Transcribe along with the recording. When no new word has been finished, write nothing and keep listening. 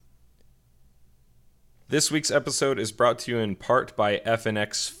This week's episode is brought to you in part by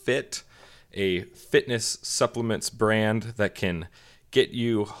FNX Fit, a fitness supplements brand that can get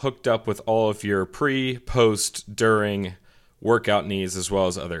you hooked up with all of your pre, post, during workout needs, as well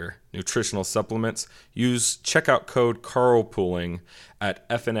as other nutritional supplements. Use checkout code carlpooling at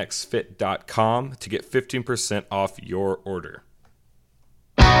fnxfit.com to get 15% off your order.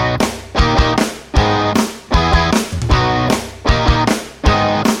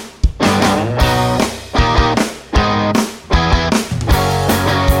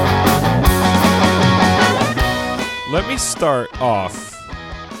 Let me start off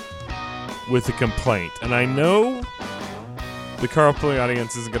with a complaint, and I know the carpooling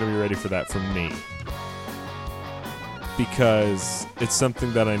audience isn't going to be ready for that from me, because it's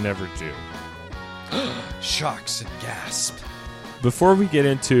something that I never do. Shocks and gasp. Before we get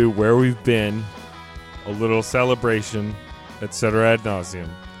into where we've been, a little celebration, etc. ad nauseum,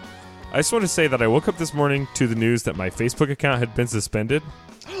 I just want to say that I woke up this morning to the news that my Facebook account had been suspended,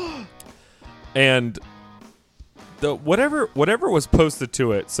 and whatever was posted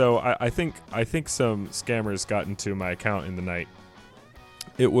to it. So I think some scammers got into my account in the night.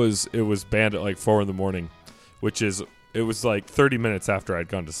 It was banned at like 4 a.m, it was like 30 minutes after I'd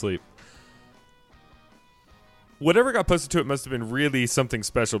gone to sleep. Whatever got posted to it must have been really something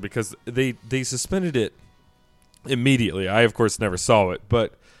special, because they suspended it immediately. I of course never saw it,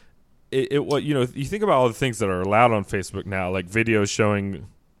 but it you think about all the things that are allowed on Facebook now, like videos showing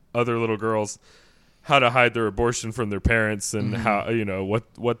other little girls how to hide their abortion from their parents, and how,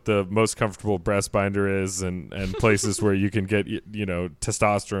 what the most comfortable breast binder is, and places where you can get,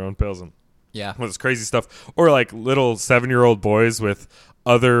 testosterone pills and all this crazy stuff. Or like little 7-year-old boys with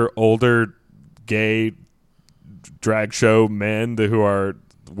other older gay drag show men who are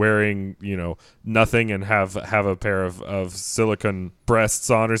wearing, nothing and have a pair of silicone breasts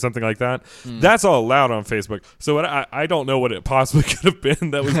on or something like that. That's all allowed on Facebook. So I don't know what it possibly could have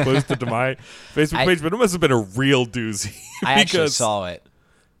been that was posted to my Facebook page, but it must have been a real doozy. I actually saw it.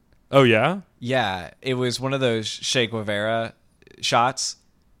 Oh, yeah? Yeah, it was one of those Che Guevara shots,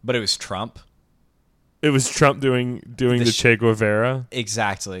 but it was Trump. It was Trump doing the Che Guevara?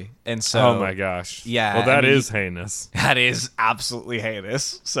 Exactly. And so, oh my gosh. Yeah. Well, that is heinous. That is absolutely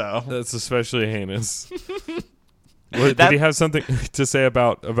heinous. So that's especially heinous. Did he have something to say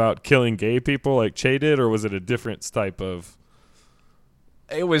about killing gay people like Che did, or was it a different type of...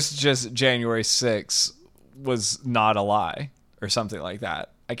 It was just January 6th was not a lie or something like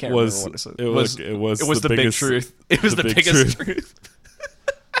that. I can't remember what it was. It was the big truth. It was the biggest truth.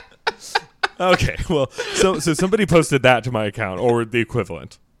 Okay, well, so somebody posted that to my account, or the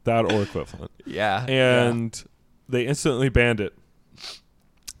equivalent. Yeah. And they instantly banned it.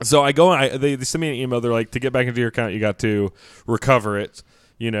 So I go and they send me an email. They're like, to get back into your account, you got to recover it,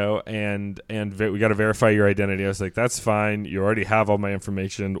 and we got to verify your identity. I was like, that's fine. You already have all my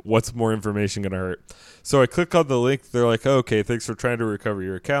information. What's more information going to hurt? So I click on the link. They're like, okay, thanks for trying to recover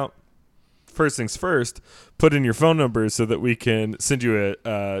your account. First things first, put in your phone number so that we can send you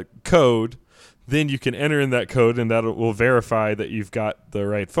a code. Then you can enter in that code, and that will verify that you've got the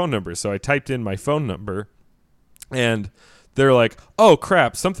right phone number. So I typed in my phone number, and they're like, oh,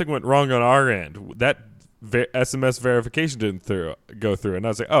 crap, something went wrong on our end. That SMS verification didn't go through. And I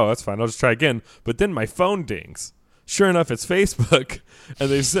was like, oh, that's fine. I'll just try again. But then my phone dings. Sure enough, it's Facebook, and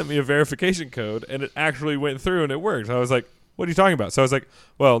they sent me a verification code, and it actually went through, and it worked. I was like, what are you talking about? So I was like,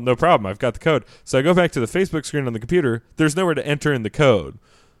 well, no problem. I've got the code. So I go back to the Facebook screen on the computer. There's nowhere to enter in the code.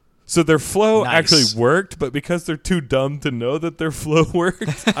 So their flow actually worked, but because they're too dumb to know that their flow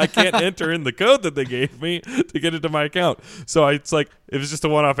worked, I can't enter in the code that they gave me to get into my account. So it's like, it was just a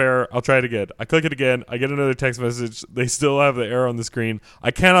one-off error. I'll try it again. I click it again. I get another text message. They still have the error on the screen.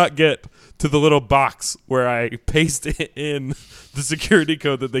 I cannot get to the little box where I paste in the security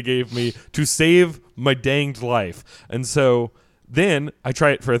code that they gave me to save my danged life. And so then I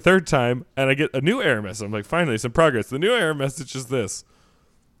try it for a third time, and I get a new error message. I'm like, finally, some progress. The new error message is this: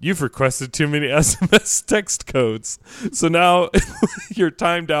 you've requested too many SMS text codes. So now you're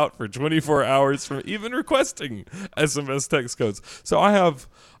timed out for 24 hours from even requesting SMS text codes. So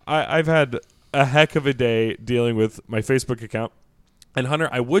I've had a heck of a day dealing with my Facebook account. And Hunter,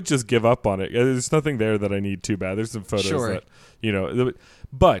 I would just give up on it. There's nothing there that I need too bad. There's some photos that,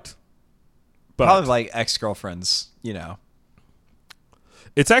 but probably like ex-girlfriends,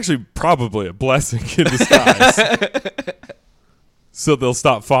 It's actually probably a blessing in disguise. So they'll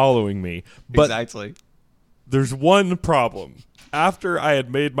stop following me. But exactly. There's one problem. After I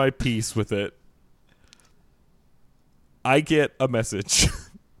had made my peace with it, I get a message.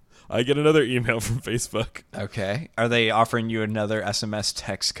 I get another email from Facebook. Okay. Are they offering you another SMS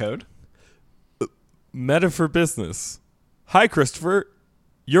text code? Meta for Business. Hi, Christopher.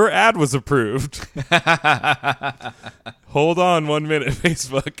 Your ad was approved. Hold on 1 minute,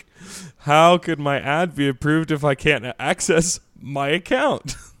 Facebook. How could my ad be approved if I can't access my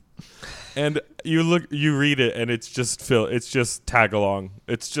account? And you read it, and it's just tag along.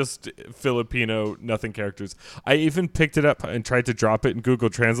 It's just Filipino nothing characters. I even picked it up and tried to drop it in Google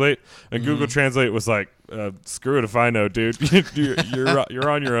Translate, and Google Translate was like, "Screw it if I know, dude. You're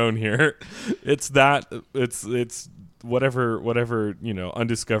on your own here." It's whatever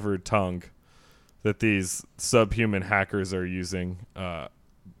undiscovered tongue that these subhuman hackers are using.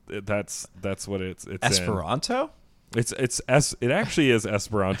 That's what it's Esperanto. It actually is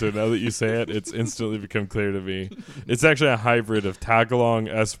Esperanto. Now that you say it, it's instantly become clear to me. It's actually a hybrid of Tagalong,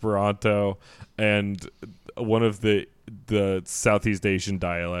 Esperanto, and one of the Southeast Asian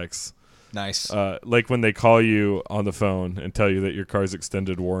dialects. Nice. Like when they call you on the phone and tell you that your car's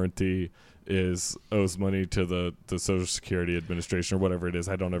extended warranty owes money to the Social Security Administration or whatever it is.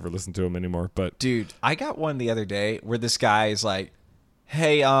 I don't ever listen to them anymore. But dude, I got one the other day where this guy is like,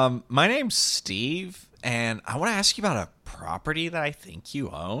 "Hey, my name's Steve, and I want to ask you about a property that I think you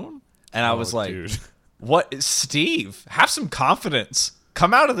own." And I was like, dude. "What, Steve? Have some confidence.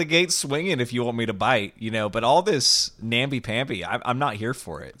 Come out of the gate swinging if you want me to bite, But all this namby-pamby, I'm not here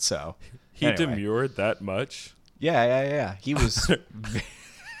for it." So he demurred that much. Yeah. He was.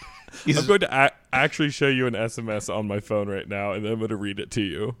 I'm going to actually show you an SMS on my phone right now, and then I'm going to read it to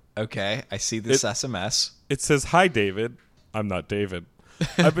you. Okay, I see this SMS. It says, "Hi, David. I'm not David.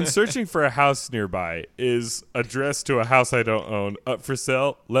 I've been searching for a house nearby. Is addressed to a house I don't own. Up for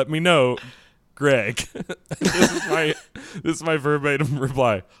sale? Let me know. Greg." This is my verbatim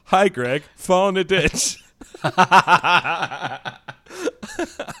reply. "Hi, Greg. Fall in a ditch."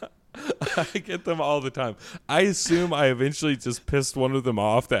 I get them all the time. I assume I eventually just pissed one of them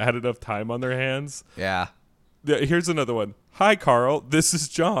off that had enough time on their hands. Yeah. Here's another one. "Hi, Carl. This is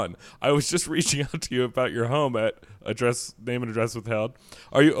John. I was just reaching out to you about your home at name and address withheld.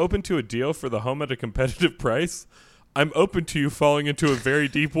 Are you open to a deal for the home at a competitive price? I'm open to you falling into a very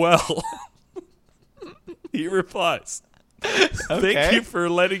deep well." He replies, "Thank you for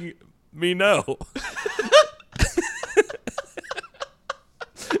letting me know.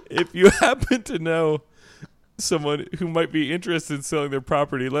 If you happen to know someone who might be interested in selling their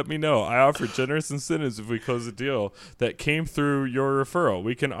property, let me know. I offer generous incentives if we close a deal that came through your referral.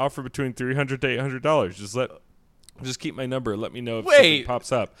 We can offer between $300 to $800. Just keep my number. Let me know if something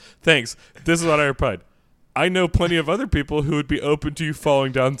pops up. Thanks." This is what I replied. "I know plenty of other people who would be open to you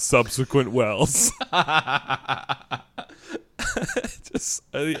falling down subsequent wells."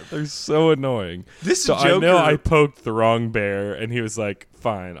 They're so annoying. I know I poked the wrong bear, and he was like,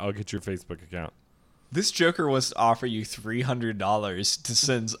 "Fine, I'll get your Facebook account." This joker wants to offer you $300 to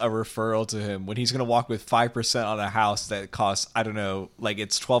send a referral to him when he's going to walk with 5% on a house that costs, I don't know, like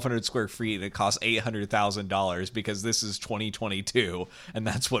it's 1,200 square feet and it costs $800,000 because this is 2022 and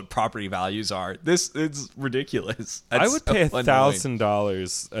that's what property values are. It's ridiculous. I would pay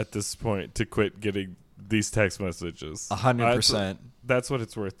 $1,000 at this point to quit getting these text messages. 100%. That's what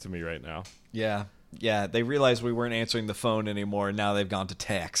it's worth to me right now. Yeah. They realized we weren't answering the phone anymore, and now they've gone to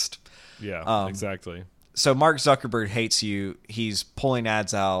text. Yeah, exactly. So Mark Zuckerberg hates you. He's pulling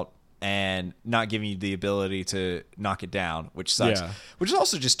ads out and not giving you the ability to knock it down, which sucks. Yeah. Which is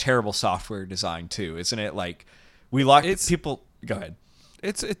also just terrible software design too, isn't it? Like we lock people. Go ahead.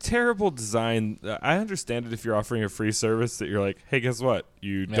 It's a terrible design. I understand it if you're offering a free service that you're like, hey, guess what?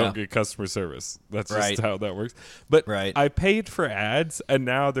 You don't get customer service. That's just how that works. But I paid for ads, and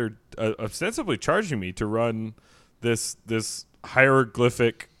now they're ostensibly charging me to run this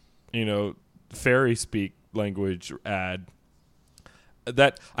hieroglyphic, fairy speak language ad.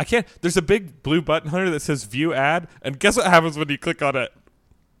 That I can't. There's a big blue button, Hunter, that says "View Ad," and guess what happens when you click on it?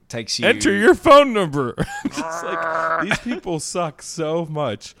 Takes you. Enter your phone number. Just like these people suck so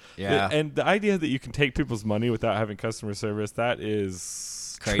much. Yeah. And the idea that you can take people's money without having customer service, that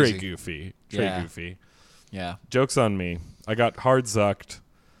is crazy. Goofy. Goofy. Yeah. Joke's on me. I got hard zucked.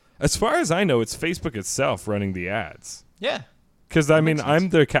 As far as I know, it's Facebook itself running the ads. Yeah. Because I'm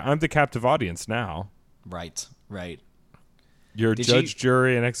the captive audience now. Right. You're judge,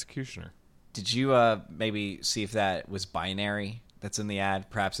 jury, and executioner. Did you maybe see if that was binary? That's in the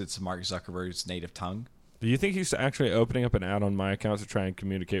ad. Perhaps it's Mark Zuckerberg's native tongue. Do you think he's actually opening up an ad on my account to try and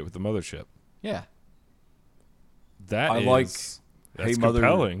communicate with the mothership? Yeah. That's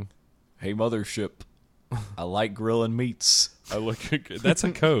compelling. Hey, mothership. I like grilling meats. That's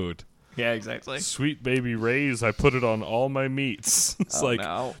a code. Yeah, exactly. Sweet baby Ray's, I put it on all my meats. It's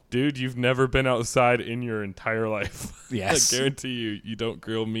no. Dude, you've never been outside in your entire life. Yes. I guarantee you don't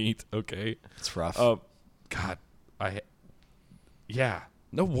grill meat, okay? It's rough. God,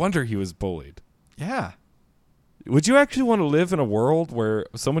 no wonder he was bullied. Yeah. Would you actually want to live in a world where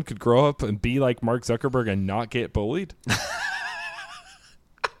someone could grow up and be like Mark Zuckerberg and not get bullied?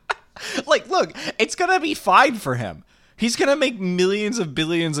 Like, look, it's going to be fine for him. He's going to make millions of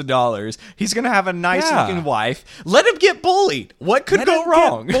billions of dollars. He's going to have a nice looking wife. Let him get bullied. What could go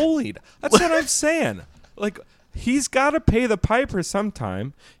wrong? Get bullied. That's what I'm saying. Like, he's got to pay the piper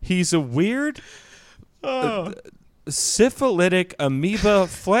sometime. He's a weird, syphilitic amoeba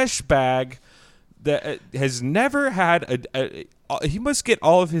flesh bag that has never had he must get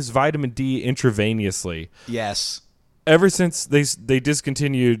all of his vitamin D intravenously. Yes. Ever since they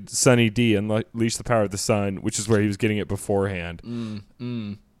discontinued Sunny D and Unleash the Power of the Sun, which is where he was getting it beforehand.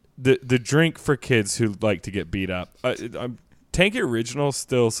 The drink for kids who like to get beat up. Tank It Original,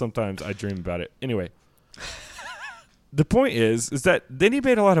 still sometimes I dream about it. Anyway, the point is that then he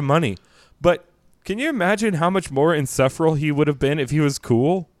made a lot of money. But can you imagine how much more insufferable he would have been if he was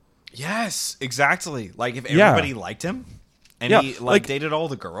cool? Yes, exactly. Like if everybody liked him and he dated all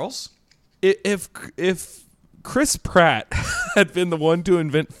the girls. If Chris Pratt had been the one to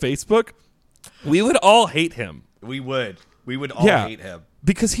invent Facebook, we would all hate him. We would all hate him.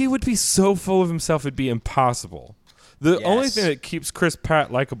 Because he would be so full of himself, it'd be impossible. The only thing that keeps Chris Pratt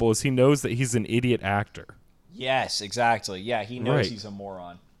likable is he knows that he's an idiot actor. Yes, exactly. Yeah, he knows he's a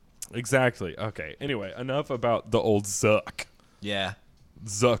moron. Exactly. Okay. Anyway, enough about the old Zuck. Yeah.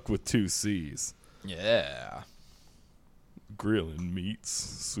 Zuck with 2 C's. Yeah. Grilling meats,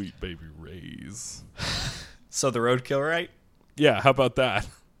 sweet baby Ray's. So the roadkill, right? Yeah, how about that?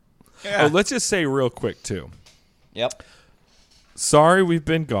 Yeah. Oh, let's just say real quick, too. Yep. Sorry we've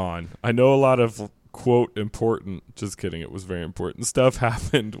been gone. I know a lot of, quote, important, just kidding, it was very important stuff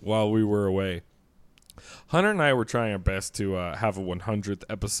happened while we were away. Hunter and I were trying our best to have a 100th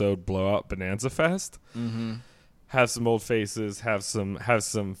episode blowout Bonanza Fest. Mm-hmm. Have some old faces, have some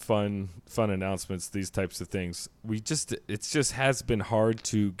fun announcements, these types of things. It just has been hard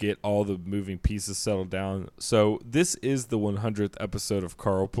to get all the moving pieces settled down. So this is the 100th episode of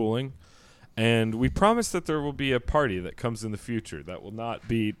Carpooling, and we promise that there will be a party that comes in the future that will not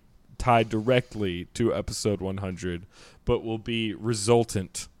be tied directly to episode 100, but will be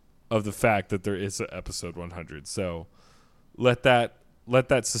resultant of the fact that there is an episode 100. So let that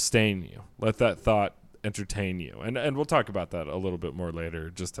sustain you. Let that thought entertain you, and we'll talk about that a little bit more later,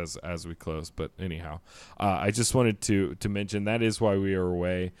 just as we close. But anyhow, I just wanted to mention that is why we are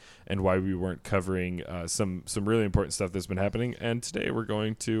away and why we weren't covering some really important stuff that's been happening. And today we're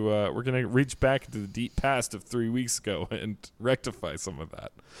going to reach back into the deep past of 3 weeks ago and rectify some of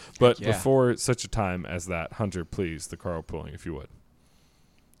that. But before such a time as that, Hunter, please, the carpooling, if you would.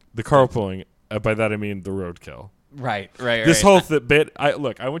 The carpooling, by that I mean the roadkill. Right. This whole bit, I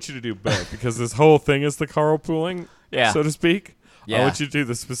want you to do both because this whole thing is the carpooling, so to speak. Yeah. I want you to do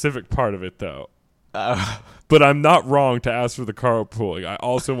the specific part of it, though. But I'm not wrong to ask for the carpooling. I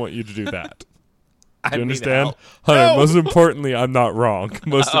also want you to do that. Do you understand? Hunter, no! Most importantly, I'm not wrong.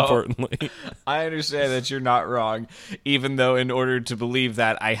 Most importantly. I understand that you're not wrong, even though in order to believe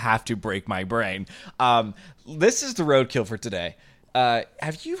that, I have to break my brain. This is the roadkill for today.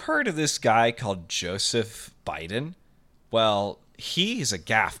 Have you heard of this guy called Joseph Biden? Well, he's a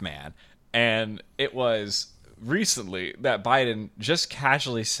gaff man, and it was recently that Biden just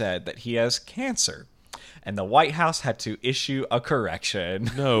casually said that he has cancer, and the White House had to issue a correction.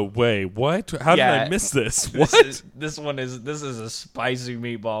 No way. What? How did I miss this? What? This is a spicy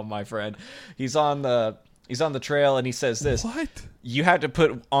meatball, my friend. He's on the trail, and he says this. What? You had to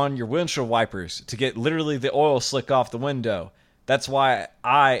put on your windshield wipers to get literally the oil slick off the window. That's why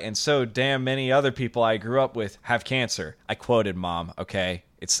I and so damn many other people I grew up with have cancer. I quoted Mom, okay?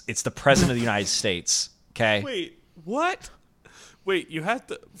 It's the President of the United States, okay? Wait, what? Wait, you have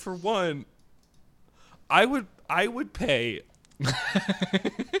to, for one, I would pay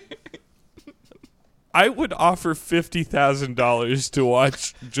I would offer $50,000 to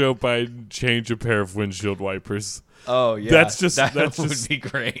watch Joe Biden change a pair of windshield wipers. Oh yeah. That would be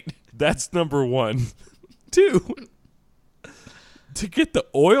great. That's number one. 2, to get the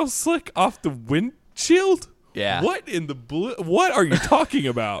oil slick off the windshield? Yeah. What in the blue? What are you talking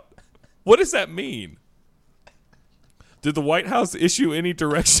about? What does that mean? Did the White House issue any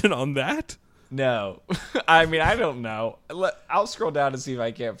direction on that? No. I mean, I don't know. I'll scroll down and see if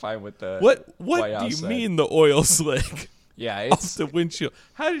I can't find what the What White do House you said. mean the oil slick? Yeah, it's off the windshield.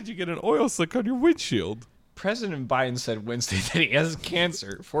 How did you get an oil slick on your windshield? President Biden said Wednesday that he has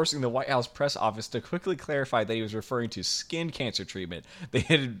cancer, forcing the White House press office to quickly clarify that he was referring to skin cancer treatment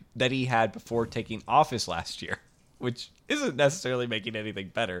that he had before taking office last year, which isn't necessarily making anything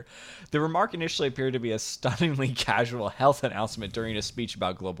better. The remark initially appeared to be a stunningly casual health announcement during a speech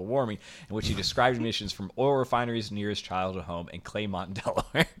about global warming, in which he described emissions from oil refineries near his childhood home in Claymont,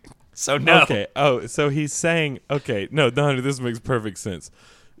 Delaware. So no. Okay. Oh, so he's saying, okay, no, this makes perfect sense.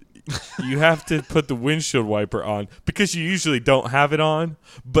 You have to put the windshield wiper on because you usually don't have it on,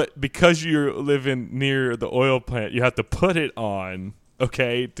 but because you're living near the oil plant, you have to put it on,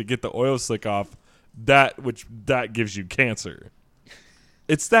 okay, to get the oil slick off. That gives you cancer.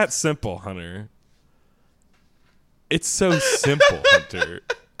 It's that simple, Hunter. It's so simple, Hunter.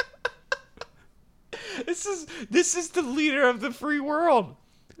 This is the leader of the free world.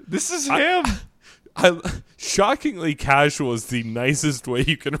 This is him. Shockingly casual is the nicest way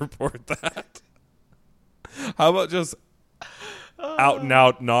you can report that. How about just out and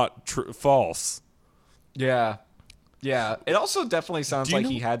out, not false? Yeah. Yeah. It also definitely sounds like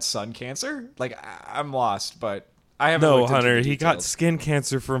he had sun cancer. Like, I'm lost, but I haven't looked into Hunter, the he got details. skin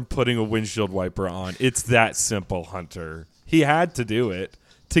cancer from putting a windshield wiper on. It's that simple, Hunter. He had to do it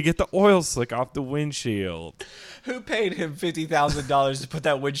to get the oil slick off the windshield. Who paid him $50,000 to put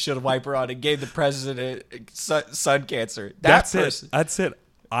that windshield wiper on and gave the president sun cancer? That's it.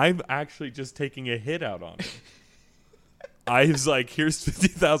 I'm actually just taking a hit out on him. I was like, here's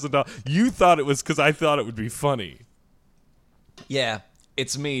 $50,000. You thought it was because I thought it would be funny. Yeah,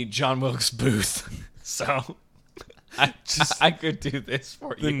 it's me, John Wilkes Booth. So I could do this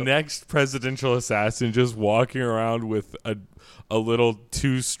for The you. next presidential assassin just walking around with a little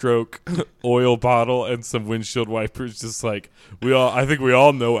 2-stroke oil bottle and some windshield wipers, just like I think we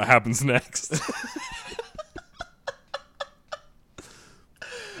all know what happens next.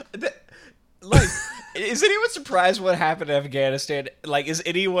 Like, is anyone surprised what happened in Afghanistan? Like, is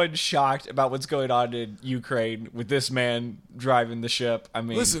anyone shocked about what's going on in Ukraine with this man driving the ship? I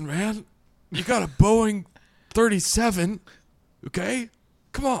mean, Listen, man, you got a Boeing 37, okay?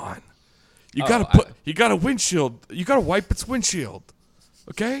 Come on. You got a windshield. You got to wipe its windshield,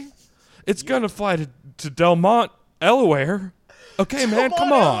 okay? It's gonna fly to Delmont, Delaware. Okay, man,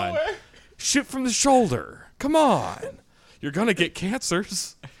 come on. Delaware. Shoot from the shoulder. Come on. You're gonna get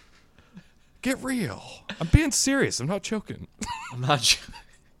cancers. Get real. I'm being serious. I'm not joking. I'm not sure.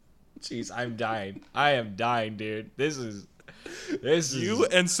 Jeez, I'm dying. I am dying, dude. This is You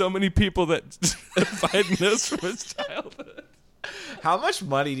and so many people that Biden knows from his childhood. How much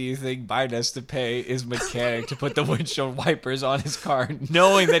money do you think Biden has to pay his mechanic to put the windshield wipers on his car,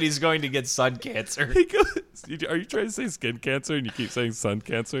 knowing that he's going to get sun cancer? He goes, are you trying to say skin cancer and you keep saying sun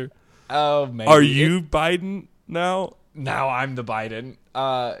cancer? Oh man. Are you Biden now? Now I'm the Biden.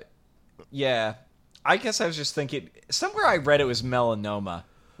 Yeah. I guess I was just thinking, somewhere I read it was melanoma,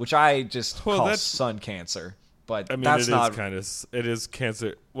 which I just call sun cancer. But I mean, that's not. It is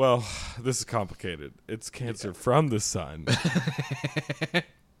cancer. Well, this is complicated. It's cancer from the sun.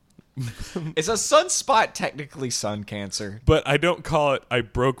 Is a sunspot technically sun cancer? But I don't call it, I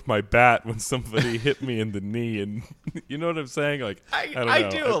broke my bat when somebody hit me in the knee. And you know what I'm saying? Like, I don't know. I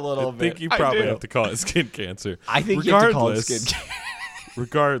do a little bit. I think you probably have to call it skin cancer. I think you have to call it skin cancer.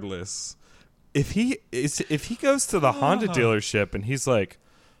 Regardless, if he goes to the Honda dealership and he's like,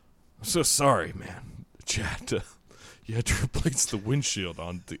 I'm so sorry, man. You had to replace the windshield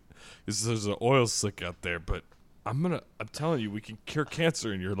on because there's an oil slick out there, but I'm telling you, we can cure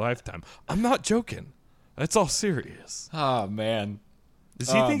cancer in your lifetime. I'm not joking. That's all serious. Oh man.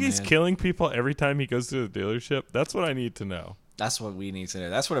 Does he think he's killing people every time he goes to the dealership? That's what I need to know. That's what we need to know.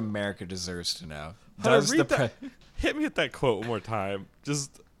 That's what America deserves to know. Hit me with that quote one more time.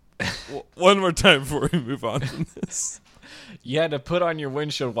 Just one more time before we move on from this. You had to put on your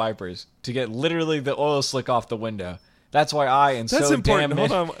windshield wipers to get literally the oil slick off the window. That's why I and That's so important. damn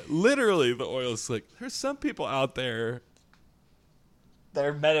Hold on. Literally the oil slick. There's some people out there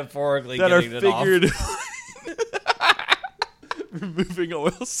they're metaphorically that are getting it figured off. removing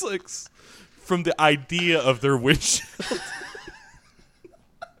oil slicks from the idea of their windshield.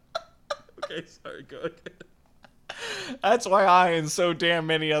 Okay, sorry, go ahead. That's why I and so damn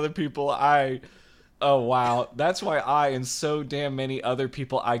many other people oh wow. That's why I and so damn many other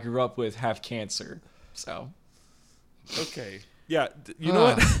people I grew up with have cancer. So okay. Yeah, you know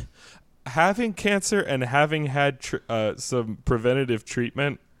what? Having cancer and having had some preventative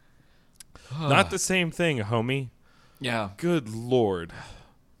treatment, not the same thing, homie. Yeah. Good Lord.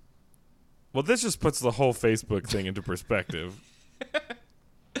 Well, this just puts the whole Facebook thing into perspective.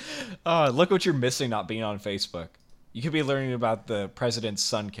 Look what you're missing not being on Facebook. You could be learning about the president's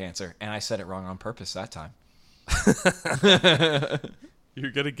sun cancer, and I said it wrong on purpose that time.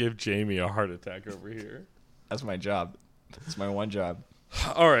 You're going to give Jamie a heart attack over here. That's my job. It's my one job.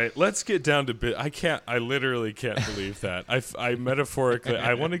 All right, let's get down to I literally can't believe that. I metaphorically,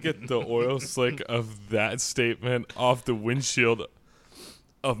 I want to get the oil slick of that statement off the windshield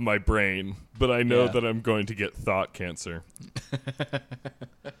of my brain, but I know that I'm going to get thought cancer.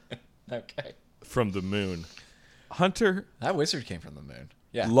 Okay. From the moon. Hunter. That wizard came from the moon.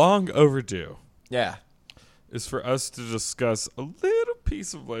 Yeah. Long overdue. Yeah. Is for us to discuss a little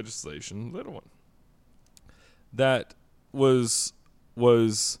piece of legislation, little one, that was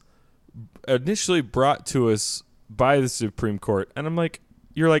initially brought to us by the Supreme Court. And I'm like,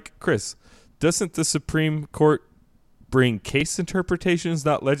 you're like, Chris, doesn't the Supreme Court bring case interpretations,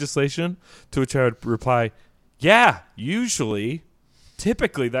 not legislation? To which I would reply, yeah, usually.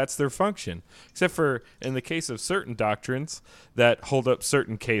 Typically, that's their function. Except for in the case of certain doctrines that hold up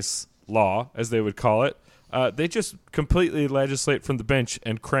certain case law, as they would call it, they just completely legislate from the bench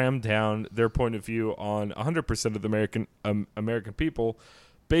and cram down their point of view on 100% of the American people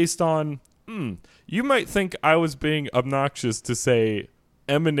based on, you might think I was being obnoxious to say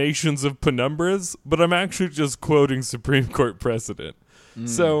emanations of penumbras, but I'm actually just quoting Supreme Court precedent.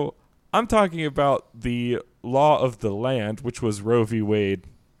 So I'm talking about the law of the land, which was Roe v. Wade,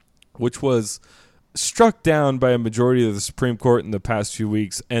 which was struck down by a majority of the Supreme Court in the past few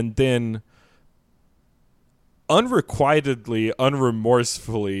weeks, and then unrequitedly,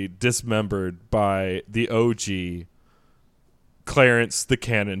 unremorsefully dismembered by the OG Clarence the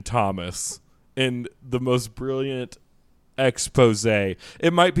Cannon Thomas in the most brilliant expose.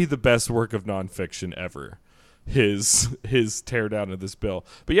 It might be the best work of nonfiction ever. His teardown of this bill.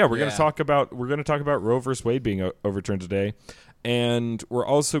 But yeah, we're going to talk about Roe versus Wade being overturned today, and we're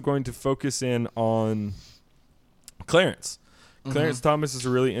also going to focus in on Clarence. Clarence Thomas is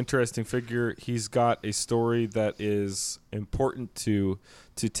a really interesting figure. He's got a story that is important to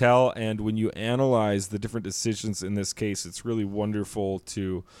tell, and when you analyze the different decisions in this case, it's really wonderful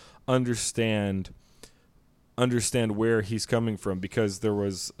to understand where he's coming from, because there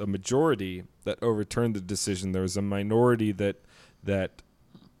was a majority that overturned the decision. There was a minority that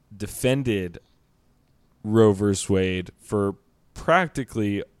defended Roe versus Wade for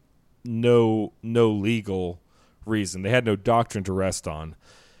practically no legal reason. They had no doctrine to rest on.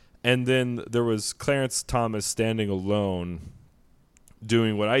 And then there was Clarence Thomas standing alone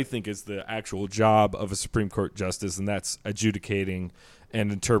doing what I think is the actual job of a Supreme Court justice, and that's adjudicating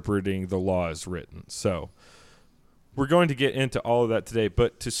and interpreting the law as written. So we're going to get into all of that today,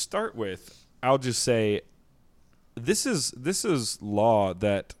 but to start with, I'll just say this is law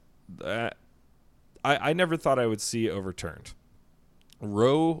that I never thought I would see overturned.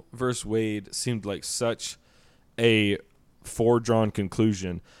 Roe versus Wade seemed like such a foredrawn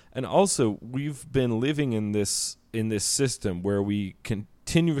conclusion, and also we've been living in this system where we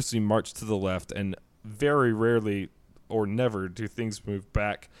continuously march to the left, and very rarely or never do things move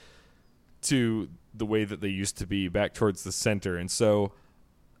back to the way that they used to be, back towards the center. And so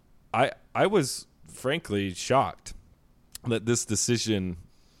I was frankly shocked that this decision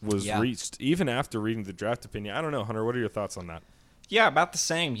was reached, even after reading the draft opinion. I don't know, Hunter, what are your thoughts on that? Yeah, about the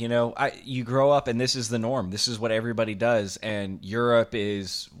same. You know, you grow up and this is the norm. This is what everybody does. And Europe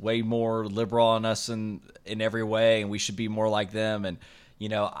is way more liberal on us in every way, and we should be more like them. And, you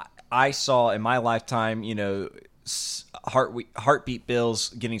know, I saw in my lifetime, you know, heartbeat bills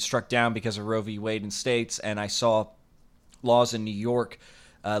getting struck down because of Roe v. Wade in states, and I saw laws in New York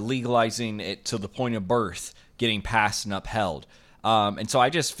legalizing it to the point of birth getting passed and upheld. And so I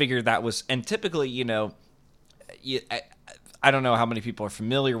just figured that was, and typically, you know, I don't know how many people are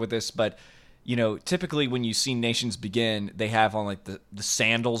familiar with this, but you know, typically when you see nations begin, they have on like the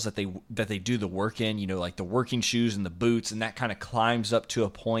sandals that they do the work in, you know, like the working shoes and the boots, and that kind of climbs up to a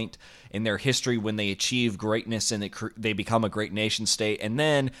point in their history when they achieve greatness and they become a great nation state, and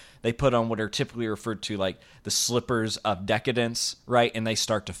then they put on what are typically referred to like the slippers of decadence, right? And they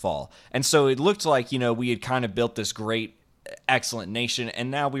start to fall. And so it looked like, you know, we had kind of built this great, excellent nation, and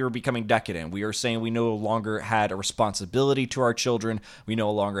now we were becoming decadent. We were saying we no longer had a responsibility to our children. We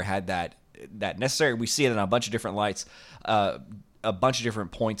no longer had that necessary. We see it in a bunch of different lights, a bunch of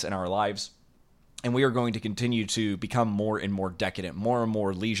different points in our lives, and we are going to continue to become more and more decadent, more and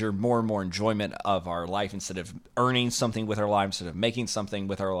more leisure, more and more enjoyment of our life instead of earning something with our lives, instead of making something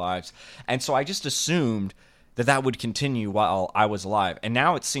with our lives. And so I just assumed that would continue while I was alive, and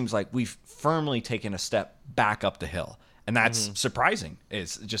now it seems like we've firmly taken a step back up the hill. And that's surprising,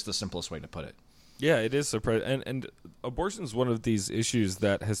 is just the simplest way to put it. Yeah, it is surprising. And abortion is one of these issues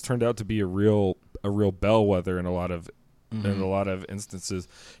that has turned out to be a real bellwether in a lot of instances.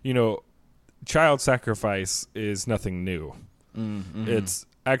 You know, child sacrifice is nothing new. It's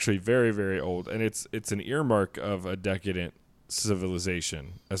actually very, very old, and it's an earmark of a decadent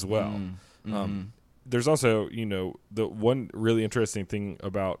civilization as well. There's also, the one really interesting thing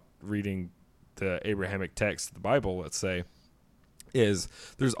about reading the Abrahamic text, the Bible, let's say, is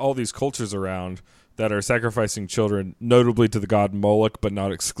there's all these cultures around that are sacrificing children, notably to the god Moloch, but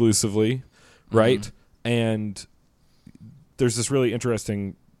not exclusively, right? And there's this really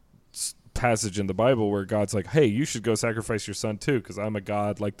interesting passage in the Bible where God's like, hey, you should go sacrifice your son too, because I'm a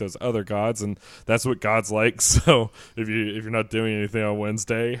god like those other gods, and that's what God's like. So if you're not doing anything on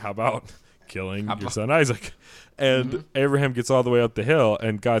Wednesday, how about killing your son Isaac? And Abraham gets all the way up the hill,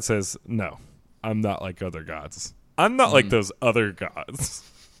 and God says, no, I'm not like other gods. I'm not like those other gods.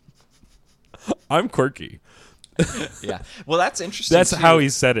 I'm quirky. Yeah. Well, that's interesting. That's too. how he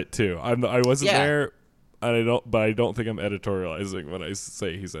said it too. I wasn't there. And I don't think I'm editorializing when I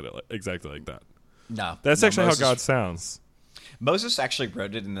say he said it exactly like that. No. That's actually how God sounds. Moses actually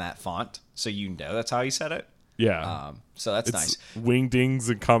wrote it in that font, so that's how he said it. Yeah. So that's it's nice.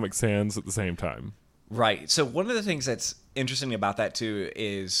 Wingdings and Comic Sans at the same time. Right. So one of the things that's interesting about that too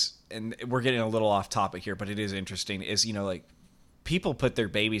is, and we're getting a little off topic here, but it is interesting, is, like people put their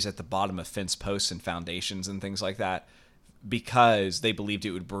babies at the bottom of fence posts and foundations and things like that because they believed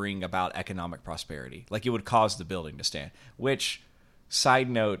it would bring about economic prosperity. Like it would cause the building to stand, which, side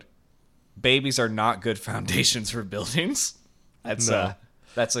note, babies are not good foundations for buildings.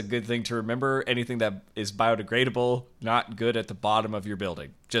 That's a good thing to remember. Anything that is biodegradable, not good at the bottom of your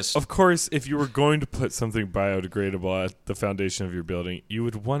building. Of course, if you were going to put something biodegradable at the foundation of your building, you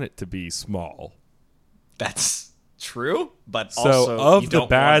would want it to be small. That's true, but so also of you the don't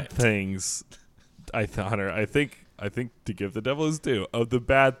bad want it. things, I think to give the devil his due, of the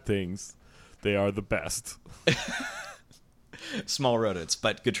bad things, they are the best. Small rodents,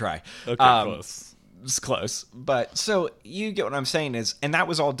 but good try. Okay, close. It's close. But so you get what I'm saying is, and that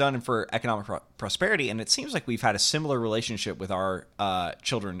was all done for economic prosperity, and it seems like we've had a similar relationship with our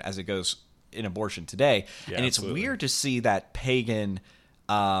children as it goes in abortion today. Yeah, and it's absolutely. weird to see that pagan,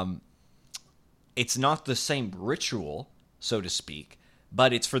 it's not the same ritual, so to speak,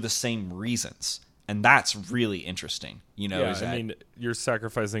 but it's for the same reasons. And that's really interesting. You're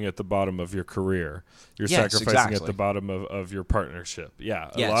sacrificing at the bottom of your career. You're Yes, sacrificing exactly. at the bottom of your partnership. Yeah,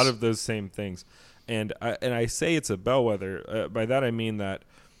 Yes. a lot of those same things. And I say it's a bellwether. By that I mean that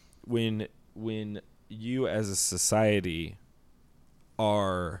when you as a society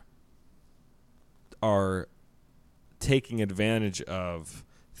are taking advantage of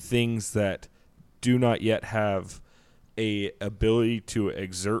things that do not yet have a ability to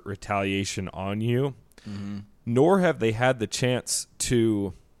exert retaliation on you, nor have they had the chance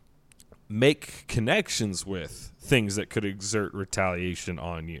to make connections with things that could exert retaliation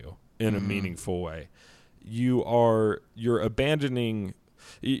on you in a meaningful way. You're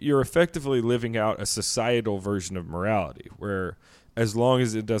effectively living out a societal version of morality, where as long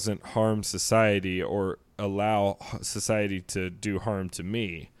as it doesn't harm society or allow society to do harm to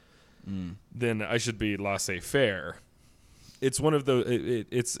me, then I should be laissez-faire. It's one of those.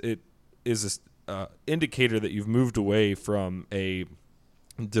 It is a indicator that you've moved away from a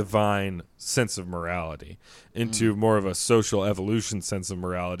divine sense of morality into more of a social evolution sense of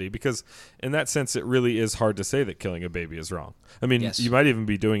morality, because in that sense it really is hard to say that killing a baby is wrong. I mean, Yes. you might even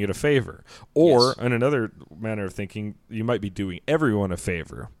be doing it a favor, or Yes. in another manner of thinking, you might be doing everyone a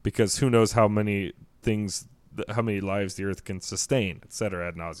favor, because who knows how many lives the earth can sustain, et cetera,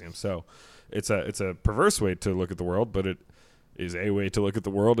 ad nauseum. So it's a perverse way to look at the world, but it is a way to look at the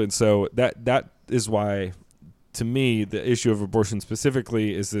world. And so that is why, to me, the issue of abortion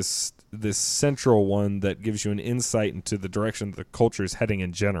specifically is this central one that gives you an insight into the direction the culture is heading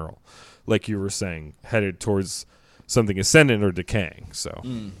in general, like you were saying, headed towards something ascendant or decaying. So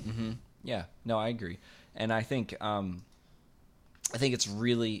Yeah, no, I agree, and I think it's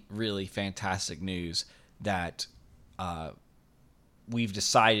really, really fantastic news that we've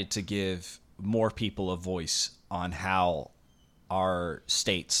decided to give more people a voice on how our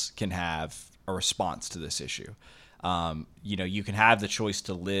states can have a response to this issue. You can have the choice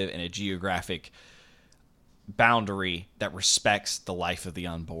to live in a geographic boundary that respects the life of the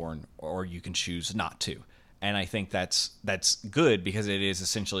unborn, or you can choose not to. And I think that's good, because it is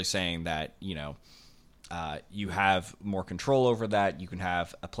essentially saying that, you have more control over that. You can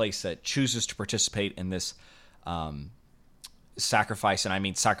have a place that chooses to participate in this sacrifice, and I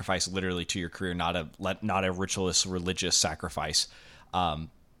mean sacrifice literally to your career, not a ritualist religious sacrifice. I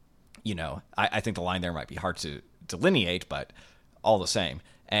think the line there might be hard to delineate, but all the same.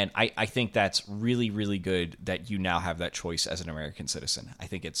 And I think that's really, really good that you now have that choice as an American citizen. I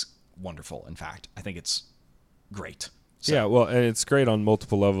think it's wonderful. In fact, I think it's great. So. Yeah, well, and it's great on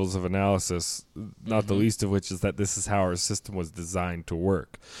multiple levels of analysis, not the least of which is that this is how our system was designed to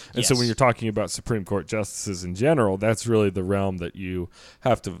work. And so when you're talking about Supreme Court justices in general, that's really the realm that you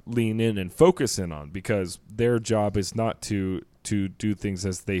have to lean in and focus in on, because their job is not to do things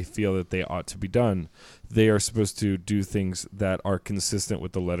as they feel that they ought to be done. They are supposed to do things that are consistent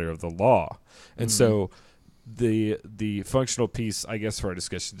with the letter of the law. And so the functional piece, I guess, for our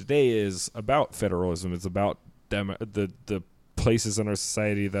discussion today is about federalism. It's about the places in our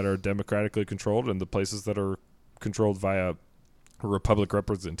society that are democratically controlled and the places that are controlled via republic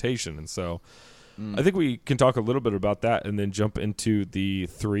representation. And so I think we can talk a little bit about that and then jump into the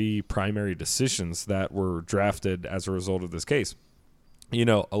 3 primary decisions that were drafted as a result of this case. You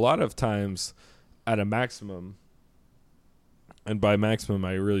know, a lot of times at a maximum, and by maximum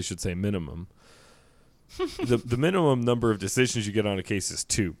I really should say minimum, the minimum number of decisions you get on a case is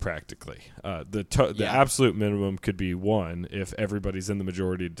 2, practically. The absolute minimum could be 1 if everybody's in the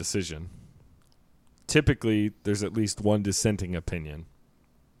majority decision. Typically, there's at least 1 dissenting opinion.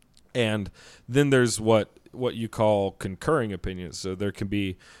 And then there's what you call concurring opinions. So there can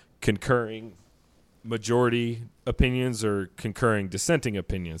be concurring majority opinions or concurring dissenting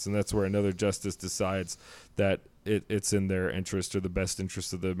opinions. And that's where another justice decides that it's in their interest or the best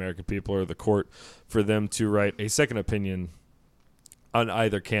interest of the American people or the court for them to write a second opinion on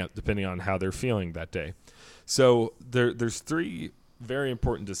either camp, depending on how they're feeling that day. So there's 3 very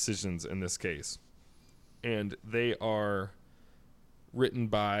important decisions in this case, and they are written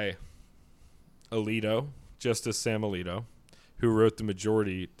by Justice Sam Alito, who wrote the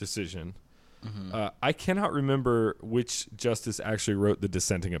majority decision. I cannot remember which justice actually wrote the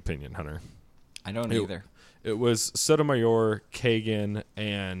dissenting opinion, Hunter. I don't either. It was Sotomayor, Kagan,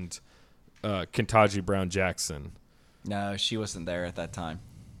 and Ketanji Brown Jackson. No, she wasn't there at that time.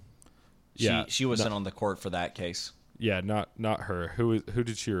 She wasn't on the court for that case. Yeah, not her. Who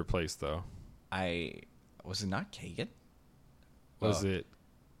did she replace though? Was it not Kagan? Was it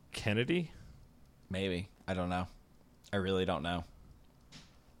Kennedy? Maybe. I don't know. I really don't know.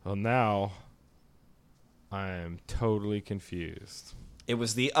 Well, now I am totally confused. It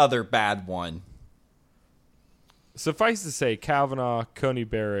was the other bad one. Suffice to say, Kavanaugh, Coney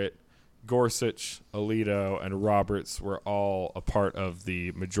Barrett, Gorsuch, Alito, and Roberts were all a part of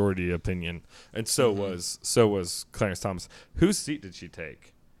the majority opinion, and so was Clarence Thomas. Whose seat did she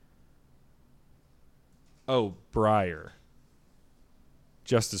take? Oh, Breyer.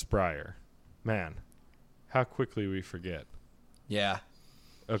 Justice Breyer. Man, how quickly we forget. Yeah.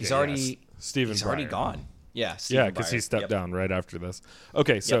 Okay, he's already Stephen already Breyer. gone. Yeah, because he stepped down right after this.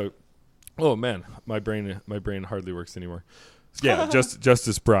 Okay, so oh man, my brain hardly works anymore. Yeah,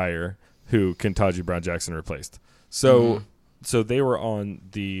 Justice Breyer, who Ketanji Brown Jackson replaced. So so they were on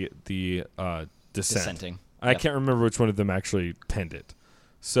the dissenting. I can't remember which one of them actually penned it.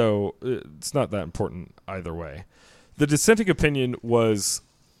 So it's not that important either way. The dissenting opinion was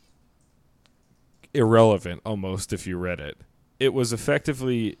irrelevant almost if you read it. It was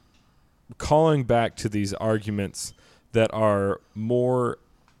effectively calling back to these arguments that are more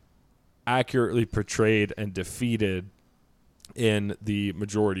accurately portrayed and defeated in the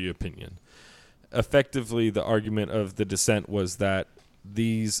majority opinion. Effectively, the argument of the dissent was that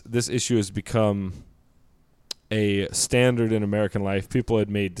this issue has become a standard in American life. People had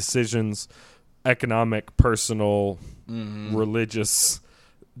made decisions, economic, personal, religious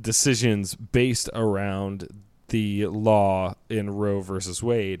decisions based around the law in Roe versus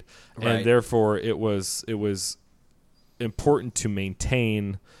Wade, and therefore it was important to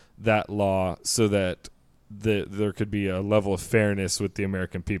maintain that law so that there could be a level of fairness with the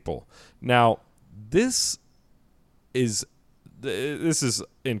American people. Now, this is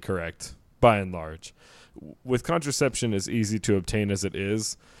incorrect by and large. With contraception as easy to obtain as it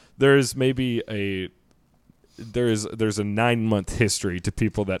is, there's a 9-month history to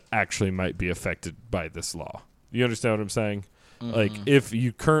people that actually might be affected by this law. You understand what I'm saying? Like, if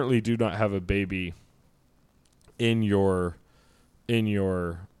you currently do not have a baby in your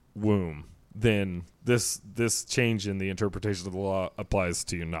womb, then this change in the interpretation of the law applies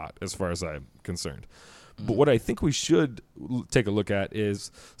to you not, as far as I'm concerned. But what I think we should take a look at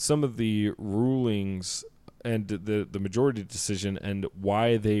is some of the rulings and the majority decision and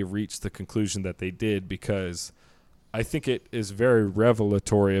why they reached the conclusion that they did, because I think it is very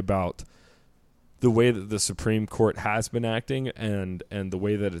revelatory about the way that the Supreme Court has been acting and the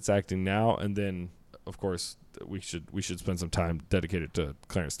way that it's acting now. And then, of course, we should spend some time dedicated to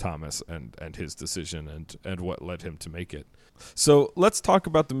Clarence Thomas and his decision and what led him to make it. So let's talk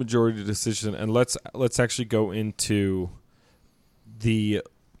about the majority decision, and let's actually go into the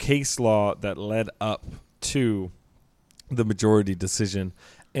case law that led up to the majority decision.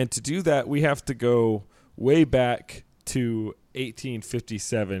 And to do that, we have to go way back to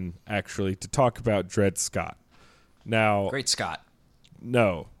 1857, actually, to talk about Dred Scott. Now, Great Scott.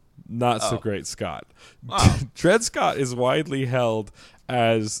 No, not so great Scott. Wow. Dred Scott is widely held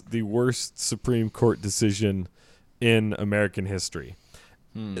as the worst Supreme Court decision in American history.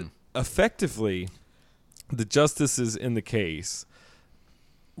 Effectively, the justices in the case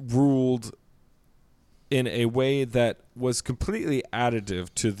ruled in a way that was completely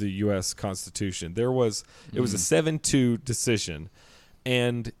additive to the U.S. Constitution. It was a 7-2 decision,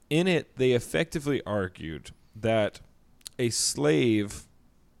 and in it they effectively argued that a slave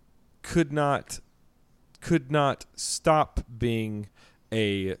could not stop being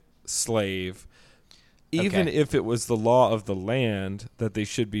a slave, even if it was the law of the land that they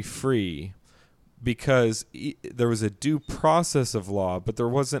should be free, because there was a due process of law, but there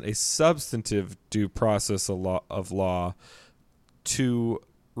wasn't a substantive due process of law to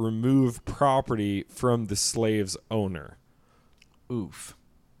remove property from the slave's owner. Oof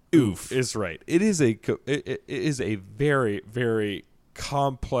is right. It is a very, very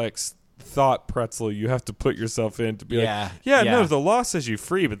complex thought pretzel you have to put yourself in to be no, the law says you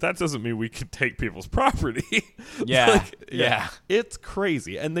free, but that doesn't mean we can take people's property. It's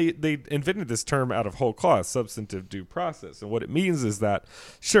crazy. And they invented this term out of whole cloth, substantive due process. And what it means is that,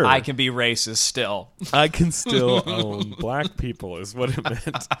 sure, I can be racist still. I can still own black people is what it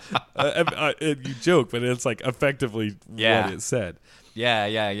meant. You joke, but it's like effectively what it said.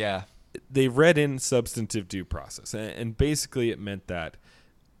 Yeah. They read in substantive due process, and basically it meant that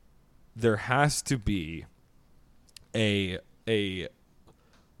there has to be a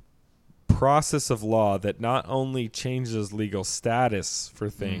process of law that not only changes legal status for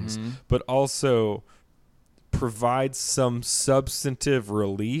things, but also provides some substantive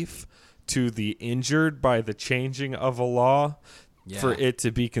relief to the injured by the changing of a law for it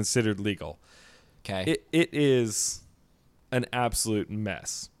to be considered legal. Okay. It is an absolute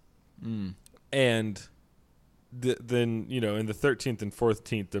mess. And then, in the 13th and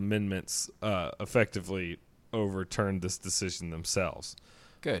 14th Amendments effectively overturned this decision themselves.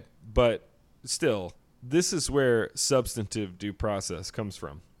 Good. But still, this is where substantive due process comes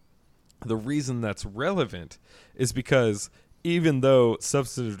from. The reason that's relevant is because even though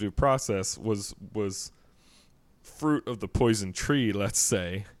substantive due process was fruit of the poison tree, let's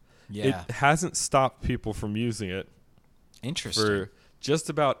say, it hasn't stopped people from using it. Interesting. For just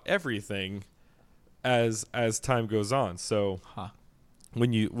about everything as time goes on. So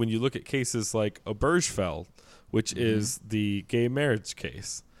when you look at cases like Obergefell, which is the gay marriage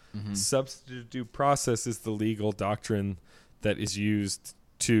case, substantive due process is the legal doctrine that is used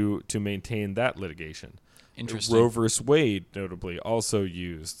to maintain that litigation. Interesting. Roe v. Wade, notably, also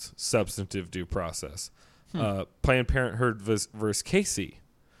used substantive due process. Planned Parenthood versus Casey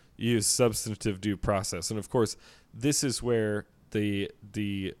used substantive due process. And, of course, this is where the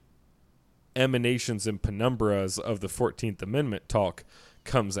emanations and penumbras of the 14th Amendment talk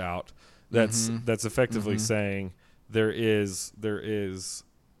comes out. That's effectively saying there is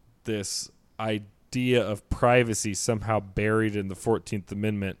this idea of privacy somehow buried in the 14th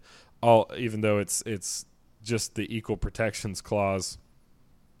Amendment, even though it's just the Equal Protections Clause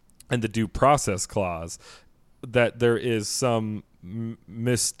and the Due Process Clause, that there is some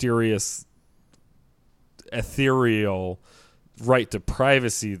mysterious, ethereal right to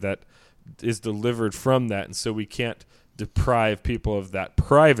privacy that is delivered from that, and so we can't deprive people of that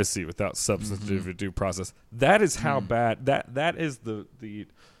privacy without substantive due process. That is how bad that is the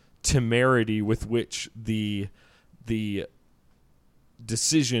temerity with which the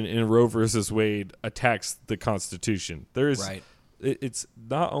decision in Roe versus Wade attacks the Constitution. There is it's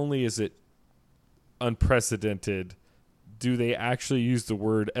not only is it unprecedented, do they actually use the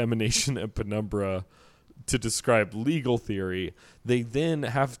word emanation and penumbra to describe legal theory? They then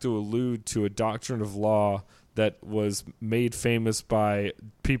have to allude to a doctrine of law that was made famous by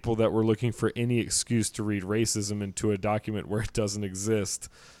people that were looking for any excuse to read racism into a document where it doesn't exist,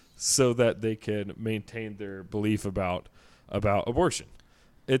 so that they can maintain their belief about abortion.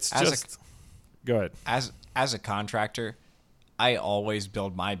 It's go ahead. As a contractor, I always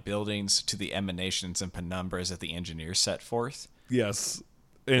build my buildings to the emanations and penumbras that the engineers set forth. Yes.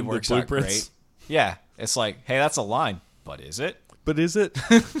 It And the works out blueprints. great. Yeah. It's like, hey, that's a line. But is it?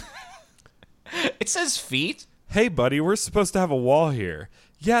 It says feet. Hey, buddy, we're supposed to have a wall here.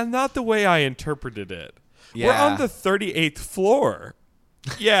 Yeah, not the way I interpreted it. Yeah. We're on the 38th floor.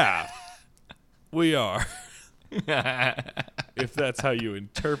 Yeah, we are. If that's how you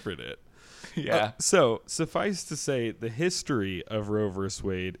interpret it. Yeah. So suffice to say, the history of Roe versus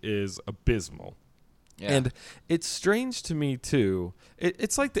Wade is abysmal. Yeah. And it's strange to me too.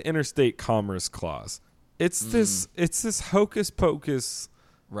 It's like the Interstate Commerce Clause. It's this hocus pocus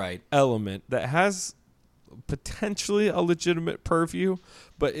Right. element that has potentially a legitimate purview,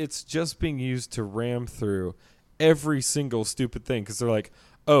 but it's just being used to ram through every single stupid thing because they're like,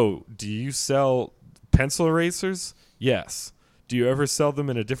 oh, do you sell pencil erasers? Yes. Do you ever sell them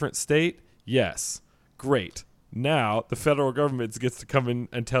in a different state? Yes. Great. Now the federal government gets to come in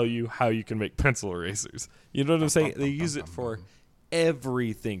and tell you how you can make pencil erasers. You know what I'm saying? They use it for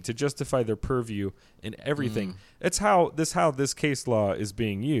everything to justify their purview in everything. It's how this case law is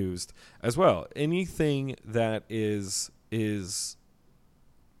being used as well. Anything that is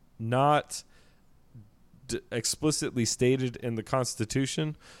not explicitly stated in the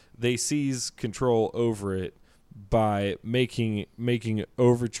Constitution, they seize control over it by making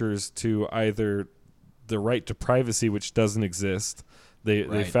overtures to either the right to privacy, which doesn't exist.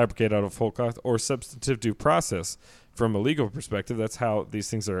 They fabricate out of whole cloth, or substantive due process. From a legal perspective, that's how these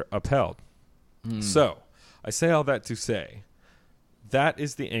things are upheld. So I say all that to say that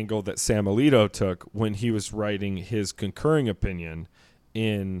is the angle that Sam Alito took when he was writing his concurring opinion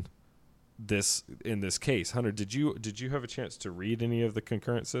in this case. Hunter, did you have a chance to read any of the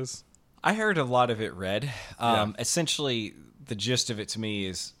concurrences? I heard a lot of it read. Essentially, the gist of it to me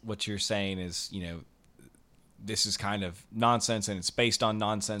is what you're saying is, this is kind of nonsense and it's based on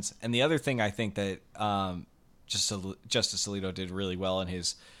nonsense. And the other thing I think that Justice Alito did really well in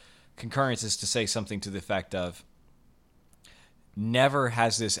his concurrence is to say something to the effect of, never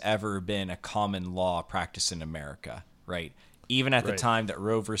has this ever been a common law practice in America, right? Even at the time that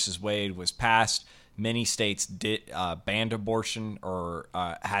Roe versus Wade was passed, many states did banned abortion or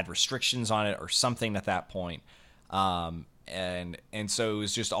had restrictions on it or something at that point. And so it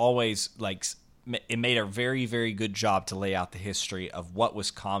was just always like, it made a very, very good job to lay out the history of what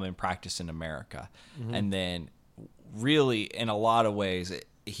was common practice in America. And then really, in a lot of ways,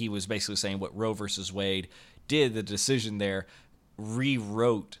 he was basically saying what Roe versus Wade did, the decision there,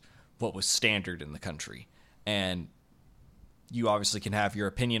 rewrote what was standard in the country. And you obviously can have your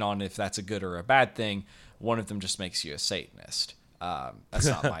opinion on if that's a good or a bad thing. One of them just makes you a Satanist. That's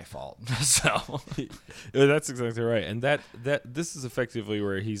not my fault. So that's exactly right. And that this is effectively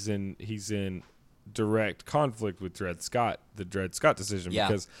where he's in direct conflict with the Dred Scott decision,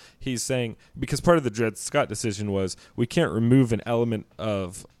 because he's saying, because part of the Dred Scott decision was we can't remove an element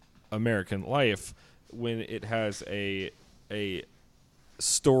of American life when it has a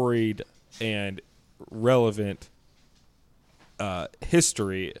storied and relevant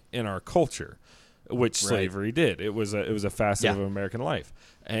history in our culture, which slavery did. It was a facet of American life.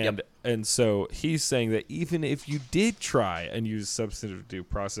 And so he's saying that even if you did try and use substantive due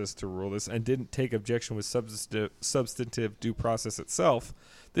process to rule this and didn't take objection with substantive due process itself,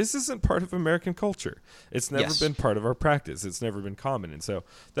 this isn't part of American culture. It's never been part of our practice. It's never been common. And so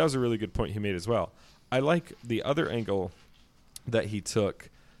that was a really good point he made as well. I like the other angle that he took.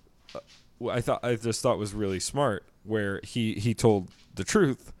 I just thought was really smart, where he told the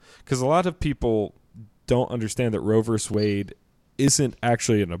truth, because a lot of people don't understand that Roe versus Wade isn't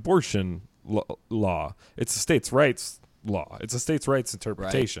actually an abortion law. It's a states' rights law. It's a states' rights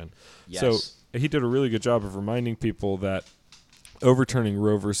interpretation. Right. Yes. So he did a really good job of reminding people that overturning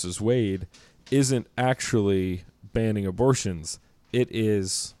Roe versus Wade isn't actually banning abortions.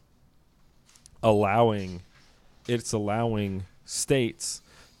 It's allowing states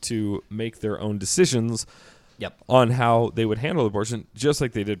to make their own decisions on how they would handle abortion, just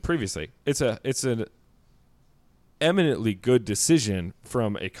like they did previously. It's an eminently good decision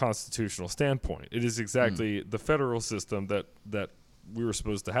from a constitutional standpoint. It is exactly the federal system that we were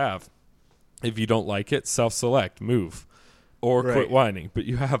supposed to have. If you don't like it, self-select, move, or quit whining. But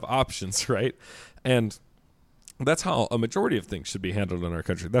you have options, right? And that's how a majority of things should be handled in our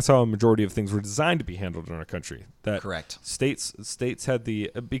country. That's how a majority of things were designed to be handled in our country. Correct. States had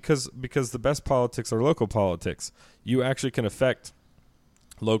because the best politics are local politics. You actually can affect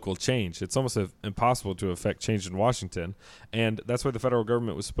local change. It's almost impossible to affect change in Washington, and that's why the federal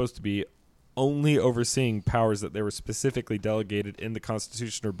government was supposed to be only overseeing powers that they were specifically delegated in the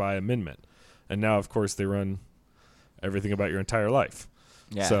Constitution or by amendment. And now, of course, they run everything about your entire life.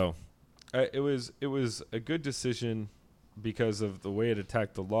 Yeah. So it was a good decision because of the way it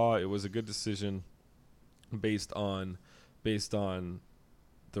attacked the law. It was a good decision based on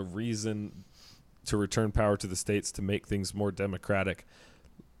the reason to return power to the states to make things more democratic.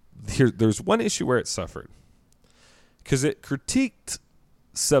 There's one issue where it suffered, because it critiqued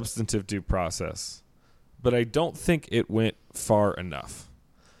substantive due process, but I don't think it went far enough.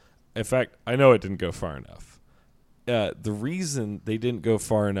 In fact, I know it didn't go far enough. The reason they didn't go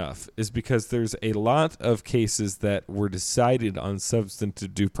far enough is because there's a lot of cases that were decided on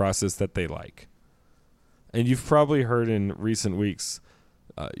substantive due process that they like. And you've probably heard in recent weeks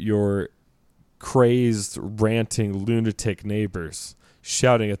your crazed, ranting, lunatic neighbors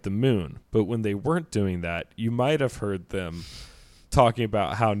shouting at the moon. But when they weren't doing that, you might have heard them talking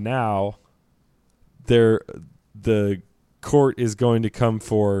about how now the court is going to come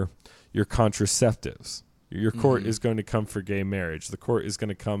for your contraceptives. Your court is going to come for gay marriage. The court is going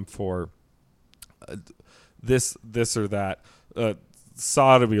to come for this or that.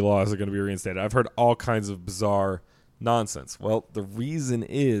 Sodomy laws are going to be reinstated. I've heard all kinds of bizarre nonsense. Well, the reason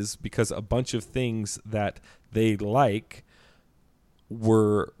is because a bunch of things that they like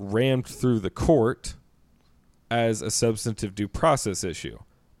were rammed through the court as a substantive due process issue.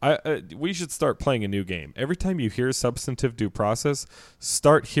 We should start playing a new game. Every time you hear substantive due process,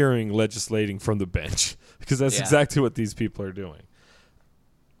 start hearing legislating from the bench, because that's exactly what these people are doing.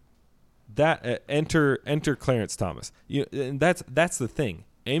 That enter Clarence Thomas. And that's the thing.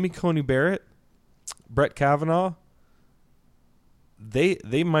 Amy Coney Barrett, Brett Kavanaugh,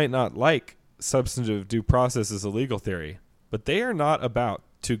 they might not like substantive due process as a legal theory, but they are not about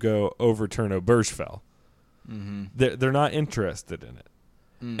to go overturn Obergefell. Mm-hmm. They're not interested in it.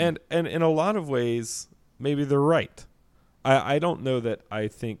 And in a lot of ways, maybe they're right. I don't know that I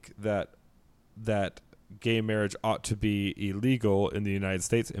think that gay marriage ought to be illegal in the United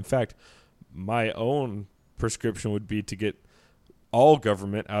States. In fact, my own prescription would be to get all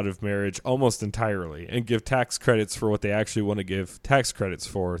government out of marriage almost entirely and give tax credits for what they actually want to give tax credits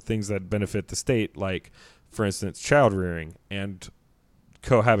for, things that benefit the state, like, for instance, child rearing and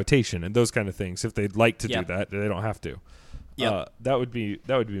cohabitation and those kind of things. If they'd like to do that, they don't have to. That would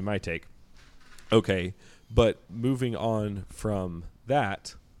be my take. Okay, but moving on from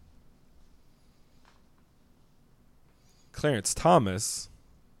that, Clarence Thomas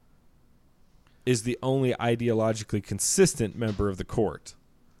is the only ideologically consistent member of the court,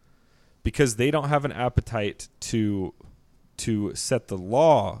 because they don't have an appetite to set the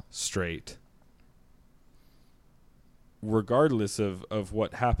law straight, regardless of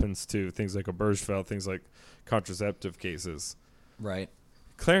what happens to things like Obergefell, things like contraceptive cases. Right.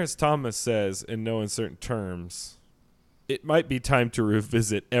 Clarence Thomas says, in no uncertain terms, it might be time to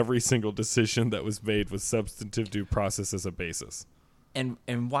revisit every single decision that was made with substantive due process as a basis. And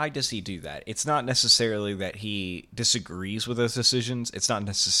why does he do that? It's not necessarily that he disagrees with those decisions. It's not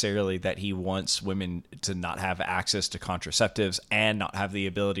necessarily that he wants women to not have access to contraceptives and not have the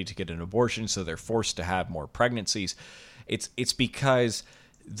ability to get an abortion, so they're forced to have more pregnancies. It's because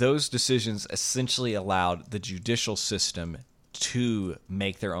those decisions essentially allowed the judicial system to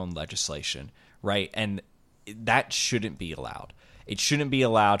make their own legislation, right? And that shouldn't be allowed. It shouldn't be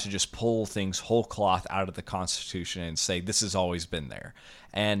allowed to just pull things whole cloth out of the Constitution and say this has always been there.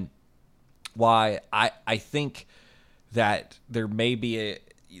 And why I think that there may be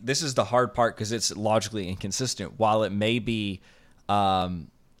this is the hard part, because it's logically inconsistent. While it may be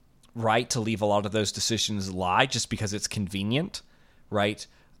right to leave a lot of those decisions lie just because it's convenient, right?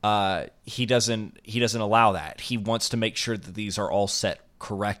 He doesn't allow that. He wants to make sure that these are all set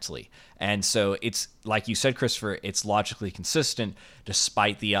correctly. And so it's, like you said, Christopher, it's logically consistent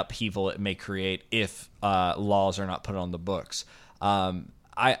despite the upheaval it may create if laws are not put on the books.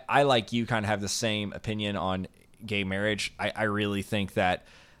 I like you, kind of have the same opinion on gay marriage. I really think that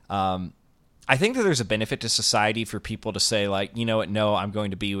there's a benefit to society for people to say, like, you know what, no, I'm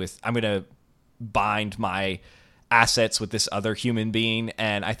going to bind my assets with this other human being,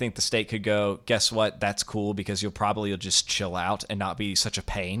 and I think the state could go, guess what, that's cool, because you'll just chill out and not be such a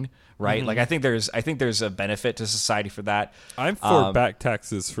pain, right? Mm-hmm. Like I think there's a benefit to society for that. I'm for back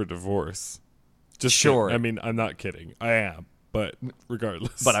taxes for divorce. Just sure. Kidding. I mean, I'm not kidding. I am, but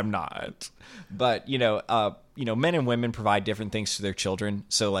regardless. But I'm not. But men and women provide different things to their children,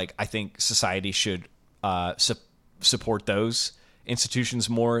 so like I think society should support those institutions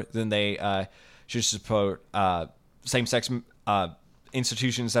more than they should support same-sex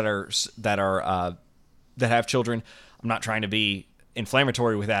institutions that have children. I'm not trying to be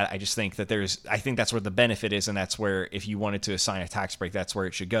inflammatory with that. I just think that I think that's where the benefit is, and that's where, if you wanted to assign a tax break, that's where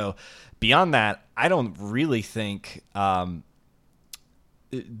it should go. Beyond that, I don't really think the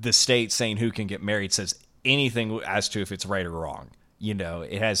state saying who can get married says anything as to if it's right or wrong.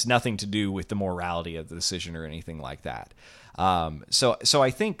 It has nothing to do with the morality of the decision or anything like that. So I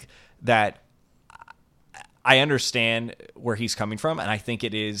think that I understand where he's coming from, and I think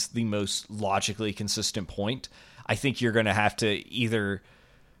it is the most logically consistent point. I think you're going to have to either,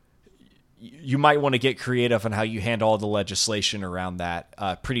 you might want to get creative on how you handle all the legislation around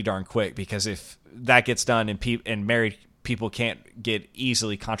that pretty darn quick, because if that gets done and married people can't get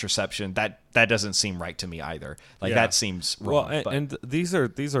easily contraception, that doesn't seem right to me either. Like that seems wrong. Well, and these are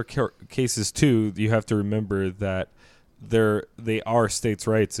cases too. You have to remember that they are states'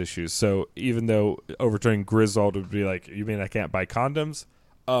 rights issues. So even though overturning Griswold would be like, you mean I can't buy condoms?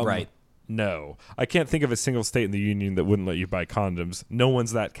 Right. No, I can't think of a single state in the union that wouldn't let you buy condoms. No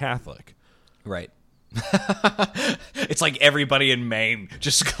one's that Catholic. Right. It's like everybody in Maine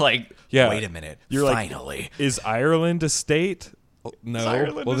just like, wait a minute, you're finally. Like, is Ireland a state?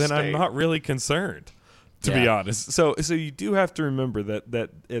 No. Well, then I'm not really concerned, to be honest. So you do have to remember that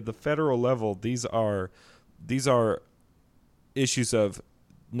at the federal level, these are issues of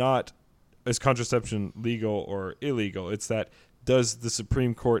not is contraception legal or illegal. It's that, does the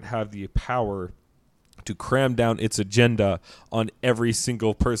Supreme Court have the power to cram down its agenda on every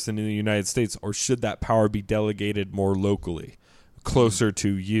single person in the United States, or should that power be delegated more locally, closer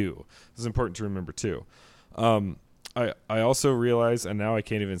to you? This is important to remember too. I also realize, and now I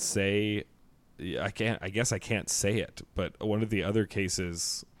can't even say, I guess I can't say it, but one of the other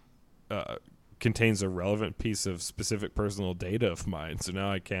cases contains a relevant piece of specific personal data of mine, so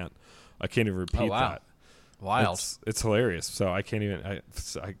now I can't even repeat that. Wild. It's hilarious. So I can't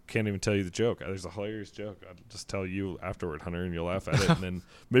even tell you the joke. There's a hilarious joke. I'll just tell you afterward, Hunter, and you'll laugh at it. And then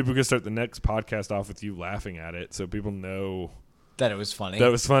maybe we can start the next podcast off with you laughing at it, so people know that it was funny. That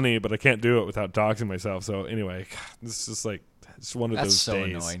was funny, but I can't do it without doxing myself. So anyway, this is just like, it's one of those days.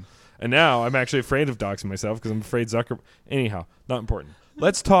 That's so annoying. And now I'm actually afraid of doxing myself because I'm afraid Anyhow, not important.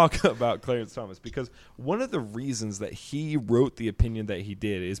 Let's talk about Clarence Thomas, because one of the reasons that he wrote the opinion that he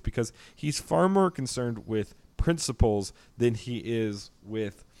did is because he's far more concerned with principles than he is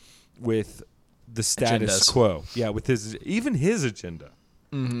with the status quo. Yeah, with his agenda.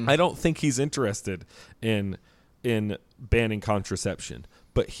 Mm-hmm. I don't think he's interested in banning contraception,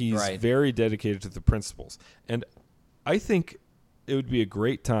 but he's very dedicated to the principles. And I think it would be a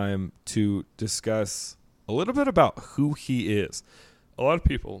great time to discuss a little bit about who he is. A lot of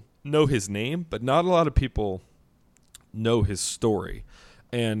people know his name, but not a lot of people know his story.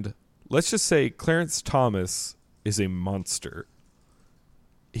 And let's just say Clarence Thomas is a monster.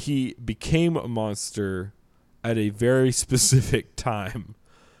 He became a monster at a very specific time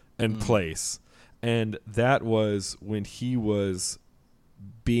and place. And that was when he was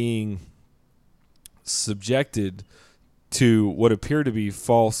being subjected to what appear to be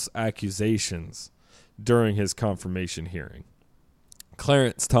false accusations during his confirmation hearing.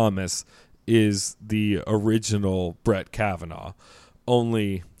 Clarence Thomas is the original Brett Kavanaugh,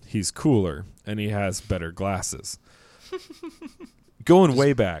 only he's cooler and he has better glasses. Going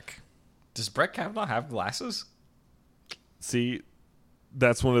way back. Does Brett Kavanaugh have glasses? See,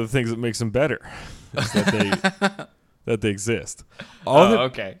 that's one of the things that makes him better, is that they exist.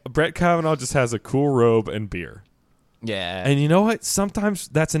 Okay. Brett Kavanaugh just has a cool robe and beer. Yeah. And you know what? Sometimes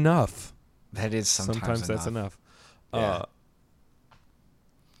that's enough. That is sometimes that's enough. Yeah.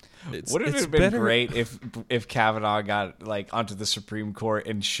 Would it have been great if Kavanaugh got like onto the Supreme Court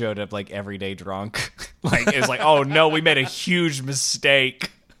and showed up like every day drunk? Like it's like, oh no, we made a huge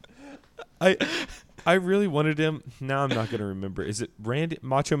mistake. I really wanted him. Now I'm not going to remember. Is it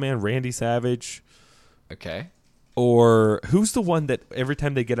Macho Man Randy Savage? Okay. Or who's the one that every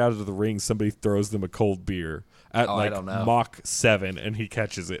time they get out of the ring, somebody throws them a cold beer at Mach 7 and he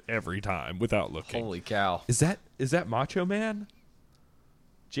catches it every time without looking? Holy cow. Is that Macho Man?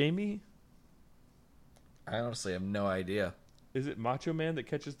 Jamie? I honestly have no idea. Is it Macho Man that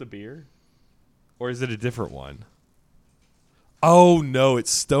catches the beer? Or is it a different one? Oh, no, it's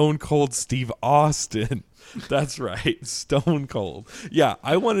Stone Cold Steve Austin. That's right, Stone Cold. Yeah,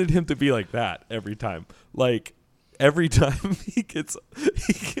 I wanted him to be like that every time. Like, every time he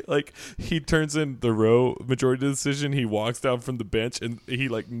turns in the row majority decision, he walks down from the bench and he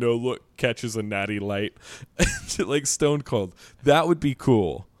no look catches a natty light. Like Stone Cold. That would be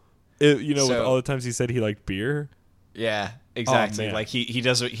cool. With all the times he said he liked beer. Yeah, exactly. Oh, like he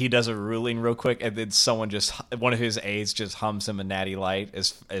does a ruling real quick, and then one of his aides just hums him a natty light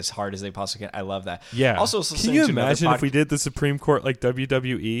as hard as they possibly can. I love that. Yeah. Also, can you imagine if we did the Supreme Court like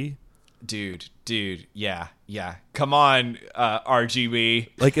WWE? Dude, yeah. Come on, RGB.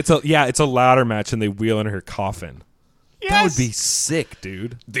 Like it's a ladder match and they wheel in her coffin. Yes! That would be sick,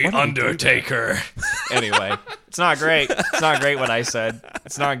 dude. The Undertaker. Anyway, it's not great. It's not great what I said.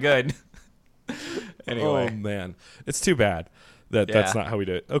 It's not good. Anyway. Oh man, it's too bad that's not how we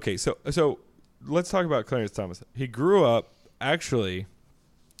do it. Okay, so let's talk about Clarence Thomas. He grew up actually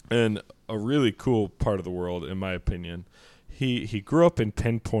in a really cool part of the world, in my opinion. he grew up in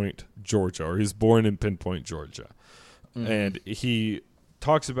Pinpoint, Georgia, or he was born in Pinpoint, Georgia. And he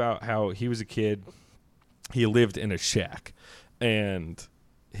talks about how he was a kid. He lived in a shack, and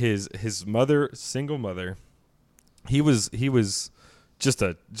his mother, single mother, he was just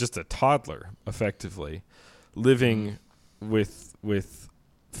a toddler, effectively, living with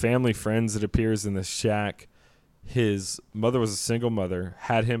family friends. It appears in this shack. His mother was a single mother,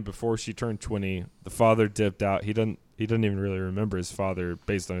 had him before she turned 20. The father dipped out. He doesn't even really remember his father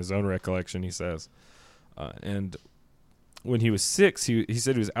based on his own recollection, he says. And when he was 6, he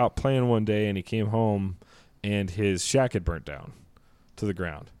said he was out playing one day, and he came home, and his shack had burnt down to the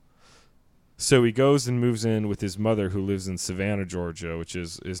ground. So he goes and moves in with his mother, who lives in Savannah, Georgia, which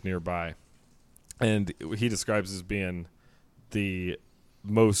is nearby. And he describes as being the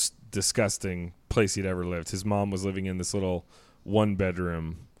most disgusting place he'd ever lived. His mom was living in this little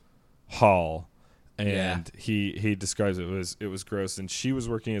 1-bedroom hall, and he describes it was gross. And she was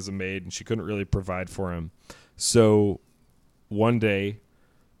working as a maid, and she couldn't really provide for him. So one day,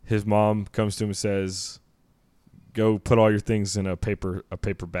 his mom comes to him and says, "Go put all your things in a paper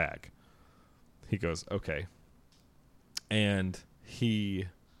bag." He goes, "Okay." And he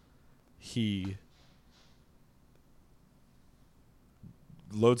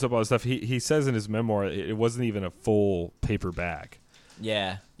loads up all his stuff. He says in his memoir it wasn't even a full paper bag.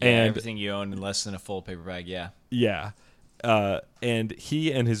 Yeah, and everything you own in less than a full paper bag. Yeah. And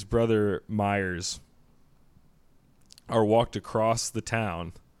he and his brother Myers are walked across the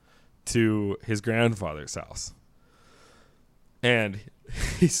town to his grandfather's house. And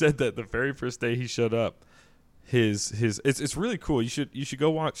he said that the very first day he showed up, it's really cool. You should go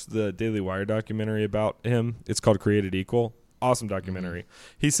watch the Daily Wire documentary about him. It's called Created Equal. Awesome documentary.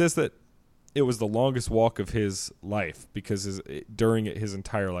 He says that it was the longest walk of his life because during it his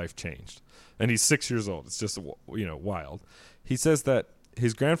entire life changed. And he's 6 years old. It's just wild. He says that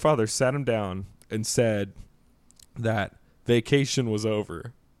his grandfather sat him down and said that vacation was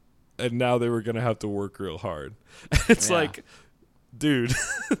over and now they were going to have to work real hard. It's like, dude,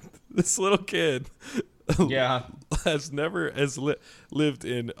 this little kid has lived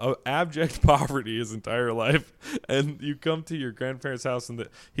in abject poverty his entire life, and you come to your grandparents' house, and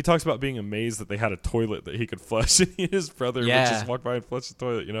he talks about being amazed that they had a toilet that he could flush, and he and his brother would just walk by and flush the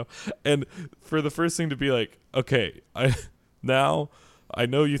toilet, and for the first thing to be like, okay, I know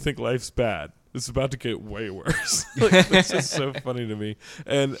you think life's bad. It's about to get way worse. It's just so funny to me.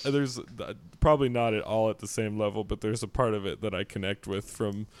 And there's probably not at all at the same level, but there's a part of it that I connect with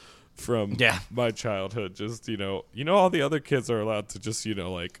from my childhood. Just, all the other kids are allowed to just,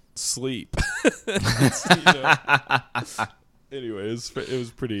 sleep. Anyway, it's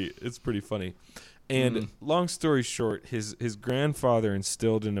pretty funny. And long story short, his grandfather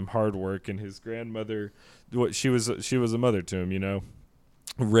instilled in him hard work, and his grandmother, she was a mother to him,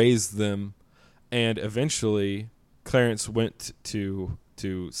 raised them. And eventually, Clarence went to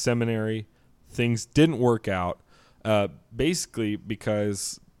seminary. Things didn't work out, basically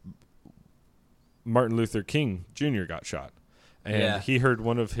because Martin Luther King Jr. got shot. And he heard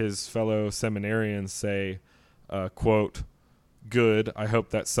one of his fellow seminarians say, quote, "Good, I hope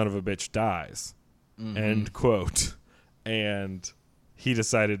that son of a bitch dies," end quote. And he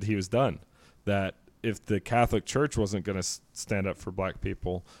decided he was done, that if the Catholic Church wasn't going to stand up for black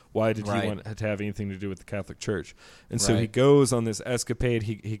people, why did he want to have anything to do with the Catholic Church? And so he goes on this escapade.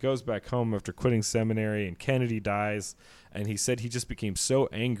 He goes back home after quitting seminary, and Kennedy dies. And he said he just became so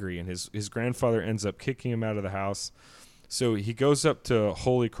angry, and his grandfather ends up kicking him out of the house. So he goes up to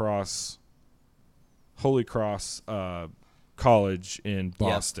Holy Cross College in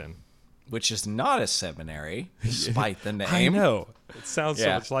Boston. Which is not a seminary, despite the name. I know. It sounds so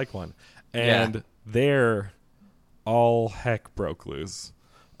much like one. And there, all heck broke loose.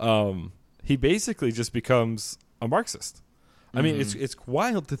 He basically just becomes a Marxist. I mean, it's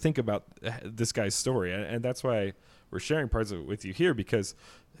wild to think about this guy's story, and that's why we're sharing parts of it with you here, because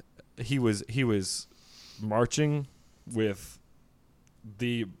he was marching with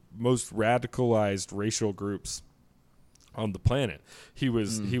the most radicalized racial groups on the planet. He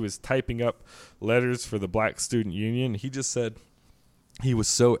was typing up letters for the Black Student Union. He just said he was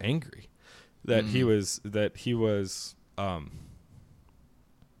so angry that he was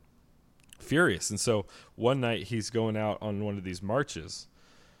furious. And so one night he's going out on one of these marches,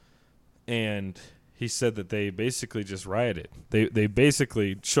 and he said that they basically just rioted. They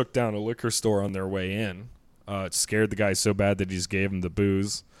basically shook down a liquor store on their way in. It scared the guy so bad that he just gave him the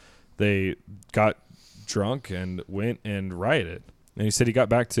booze. They got drunk and went and rioted. And he said he got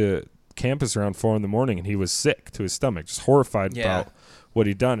back to campus around 4 a.m, and he was sick to his stomach, just horrified about what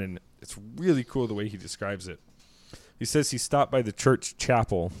he'd done. And it's really cool the way he describes it. he says he stopped by the church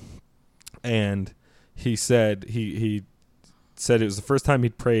chapel, and he said he said it was the first time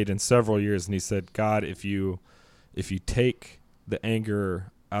he'd prayed in several years, and he said, God, if you take the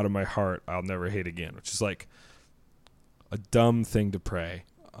anger out of my heart, I'll never hate again, which is like a dumb thing to pray.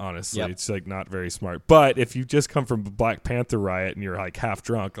 Honestly, Yep. It's like not very smart. But if you just come from a Black Panther riot and you're like half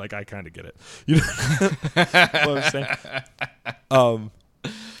drunk, like I kind of get it. You know what I'm saying?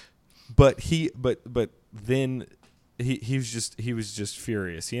 But then he was just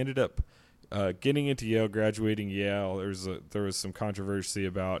furious. He ended up getting into Yale, graduating Yale. There was some controversy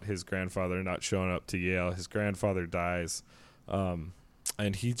about his grandfather not showing up to Yale. His grandfather dies, and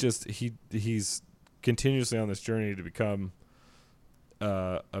he's continuously on this journey to become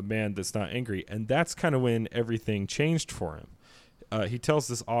a man that's not angry, and that's kind of when everything changed for him. He tells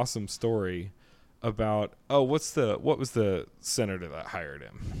this awesome story about what was the senator that hired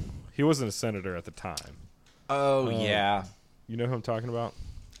him? He wasn't a senator at the time. Oh yeah, you know who I'm talking about?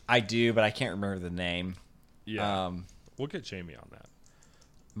 I do, but I can't remember the name. Yeah, we'll get Jamie on that.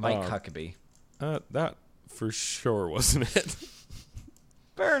 Mike Huckabee. That for sure wasn't it.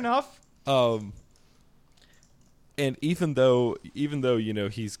 Fair enough. And even though you know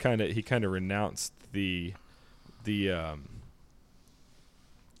he kind of renounced the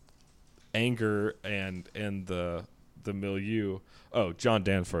anger and the milieu. Oh, John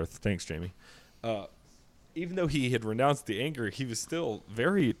Danforth. Thanks, Jamie. Even though he had renounced the anger, he was still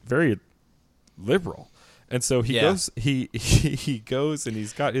very, very liberal. And so he goes he goes and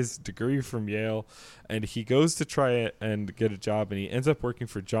he's got his degree from Yale, and he goes to try and get a job, and he ends up working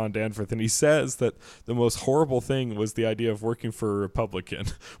for John Danforth, and he says that the most horrible thing was the idea of working for a Republican,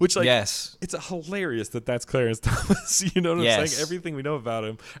 which it's hilarious that's Clarence Thomas. You know what I'm saying? Everything we know about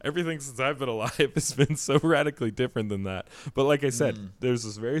him, everything since I've been alive has been so radically different than that. But like I said, there's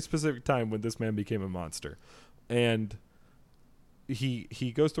this very specific time when this man became a monster. And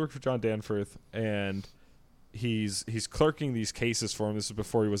he goes to work for John Danforth, and he's clerking these cases for him. This is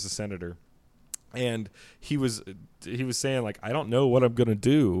before he was a senator, and he was saying, like, I don't know what I'm going to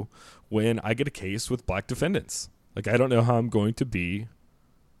do when I get a case with black defendants. Like, I don't know how I'm going to be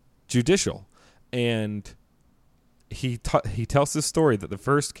judicial. And he tells this story that the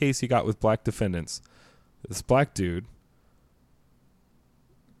first case he got with black defendants, this black dude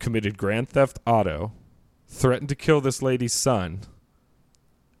committed grand theft auto, threatened to kill this lady's son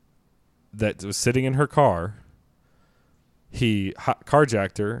that was sitting in her car. He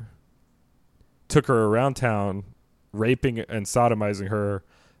carjacked her, took her around town, raping and sodomizing her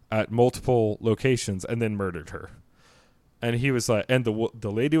at multiple locations, and then murdered her. And he was like, and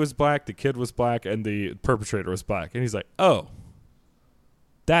the lady was black, the kid was black, and the perpetrator was black. And he's like, oh,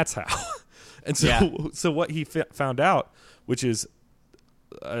 that's how. And so what he found out, which is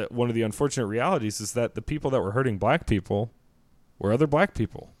one of the unfortunate realities, is that the people that were hurting black people were other black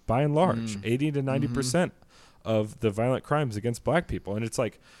people, by and large. 80 to 90% of the violent crimes against black people. And it's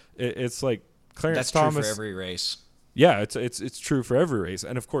like Clarence Thomas. That's true for every race. Yeah, it's true for every race.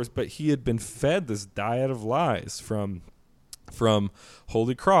 And of course, but he had been fed this diet of lies from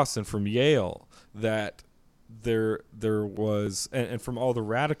Holy Cross and from Yale that there was, and from all the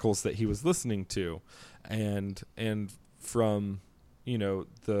radicals that he was listening to, and from, you know,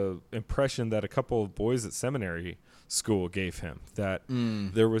 the impression that a couple of boys at seminary school gave him, that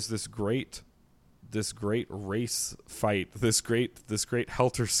there was this great race fight, this great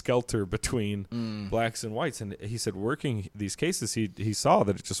helter-skelter between blacks and whites. And he said, working these cases, he saw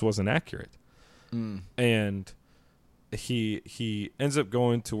that it just wasn't accurate. And he ends up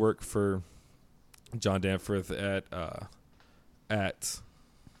going to work for John Danforth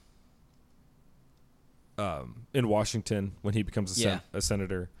in Washington when he becomes a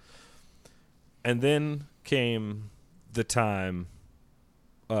senator. And then came the time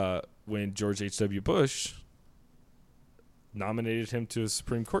when George H.W. Bush nominated him to a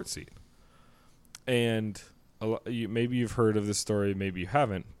Supreme Court seat. And maybe you've heard of this story, maybe you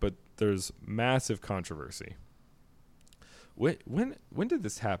haven't, but there's massive controversy. When did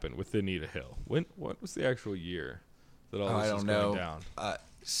this happen with Anita Hill? What was the actual year that all this was going down?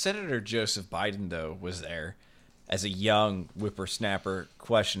 Senator Joseph Biden, though, was there as a young whippersnapper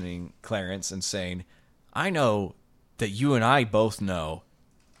questioning Clarence and saying, I know that you and I both know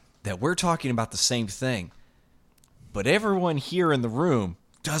that we're talking about the same thing, but everyone here in the room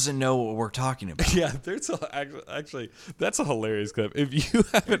doesn't know what we're talking about. Yeah, actually that's a hilarious clip. If you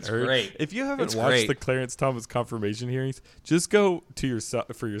haven't watched the Clarence Thomas confirmation hearings, just go to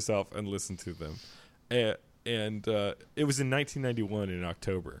for yourself and listen to them. And it was in 1991 in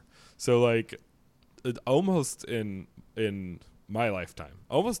October, so like almost in my lifetime,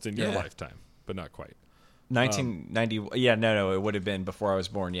 almost in your lifetime, but not quite. 1990. Yeah, no, it would have been before I was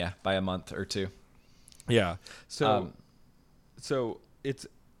born. Yeah, by a month or two. Yeah. So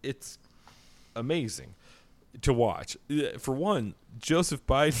it's amazing to watch. For one, Joseph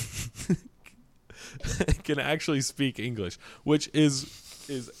Biden can actually speak English, which is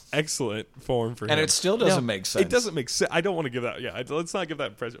excellent form for him. And it still doesn't make sense. It doesn't make sense. I don't want to give that. Yeah, let's not give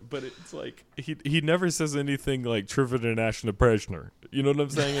that impression. But it's like he never says anything like Trivida National Pressner. You know what I'm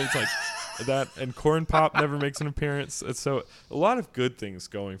saying? It's like that. And Corn Pop never makes an appearance. So a lot of good things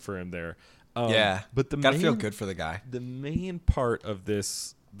going for him there. But gotta feel good for the guy. The main part of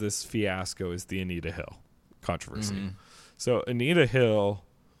this fiasco is the Anita Hill controversy. Mm-hmm. So Anita Hill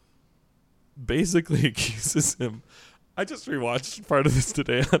basically accuses him. I just rewatched part of this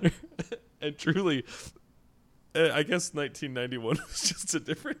today, Hunter, and truly, I guess 1991 was just a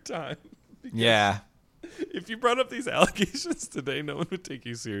different time. Yeah. If you brought up these allegations today, no one would take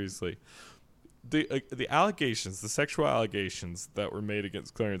you seriously. The allegations, the sexual allegations that were made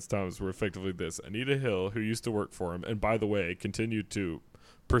against Clarence Thomas were effectively this. Anita Hill, who used to work for him, and by the way, continued to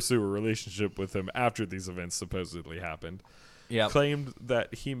pursue a relationship with him after these events supposedly happened, claimed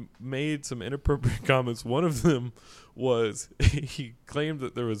that he made some inappropriate comments. One of them was he claimed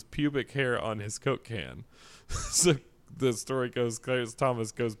that there was pubic hair on his Coke can. So the story goes, Clarence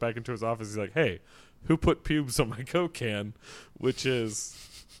Thomas goes back into his office. He's like, hey, who put pubes on my Coke can? Which is,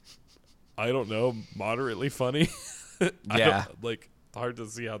 I don't know, moderately funny. Yeah. Hard to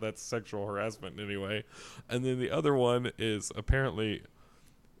see how that's sexual harassment in any way. And then the other one is apparently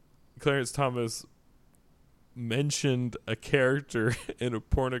Clarence Thomas mentioned a character in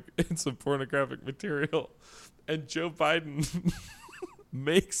some pornographic material, and Joe Biden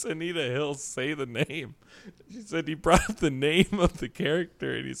makes Anita Hill say the name. She said he brought up the name of the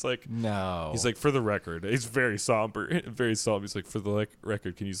character, and he's like, no. He's like, for the record. He's very somber, very solemn. He's like, for the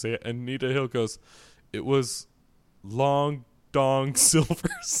record, can you say it? And Anita Hill goes, it was Long Dong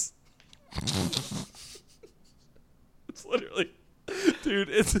Silvers. It's literally, dude,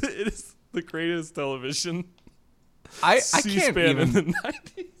 it is the greatest television. I can't even in the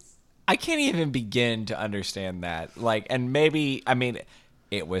 90s. I can't even begin to understand that. And maybe,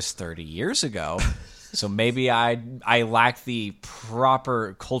 it was 30 years ago, so maybe I lack the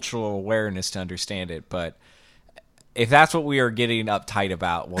proper cultural awareness to understand it. But if that's what we are getting uptight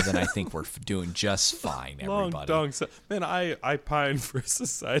about, well, then I think we're doing just fine, everybody. Man, I pine for a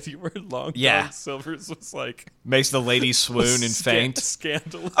society where Long Dong Silvers was like... Makes the lady swoon and faint.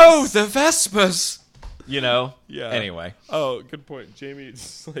 Scandalous. Oh, the Vespas! Yeah. Anyway. Oh, good point. Jamie,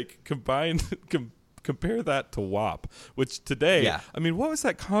 just compare that to WAP, which today, what was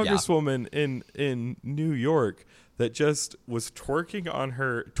that congresswoman in New York that just was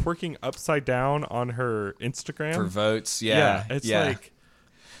twerking upside down on her Instagram? For votes, It's like,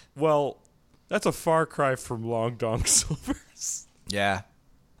 well, that's a far cry from Long Dong Silvers. Yeah.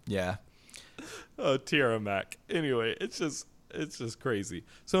 Oh, Tiara Mac. Anyway, it's just crazy.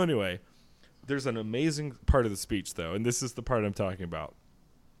 So anyway, there's an amazing part of the speech, though, and this is the part I'm talking about,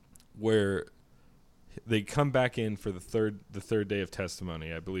 where they come back in for the third day of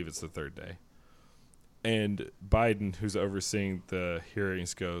testimony. I believe it's the third day. And Biden, who's overseeing the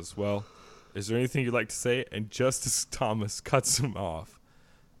hearings, goes, well, is there anything you'd like to say? And Justice Thomas cuts him off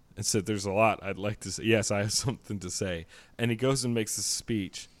and said, there's a lot I'd like to say. Yes, I have something to say. And he goes and makes a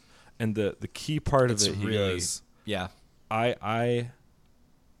speech. And the key part of it, he goes, I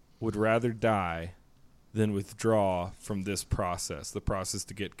would rather die than withdraw from this process, the process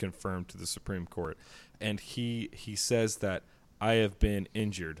to get confirmed to the Supreme Court. And he says that I have been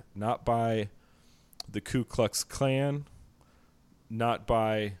injured, not by the Ku Klux Klan, not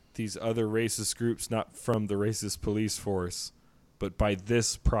by these other racist groups, not from the racist police force, but by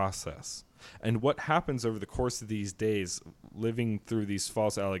this process. And what happens over the course of these days, living through these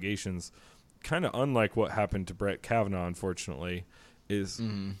false allegations, kind of unlike what happened to Brett Kavanaugh, unfortunately, is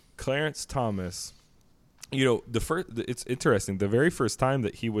Clarence Thomas. It's interesting. The very first time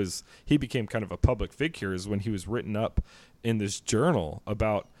that he became kind of a public figure is when he was written up in this journal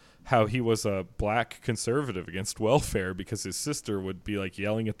about how he was a black conservative against welfare because his sister would be like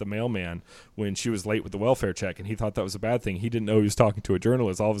yelling at the mailman when she was late with the welfare check, and he thought that was a bad thing. He didn't know he was talking to a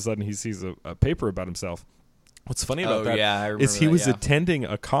journalist. All of a sudden, he sees a paper about himself. What's funny about that is he was attending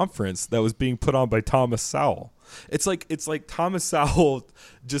a conference that was being put on by Thomas Sowell. It's like Thomas Sowell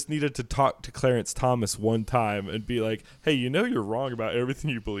just needed to talk to Clarence Thomas one time and be like, hey, you're wrong about everything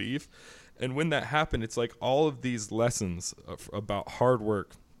you believe. And when that happened, it's like all of these lessons about hard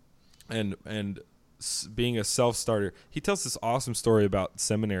work and being a self-starter. He tells this awesome story about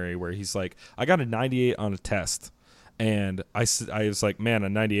seminary where he's like, I got a 98 on a test. And I was like, man, a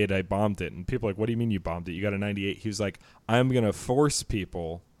 98, I bombed it. And people are like, what do you mean you bombed it? You got a 98. He was like, I'm going to force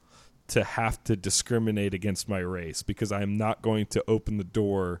people to have to discriminate against my race because I'm not going to open the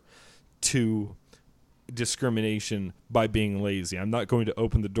door to discrimination by being lazy. I'm not going to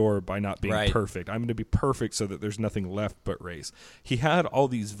open the door by not being perfect. I'm going to be perfect so that there's nothing left but race. He had all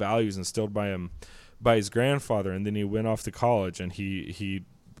these values instilled by him, by his grandfather, and then he went off to college and he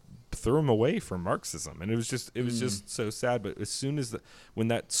threw him away from Marxism. And it was just so sad. But as soon as when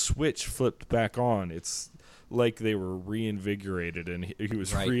that switch flipped back on, it's like they were reinvigorated, and he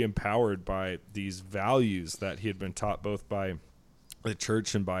was re-empowered by these values that he had been taught both by the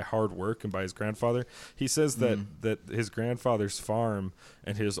church and by hard work and by his grandfather. He says that his grandfather's farm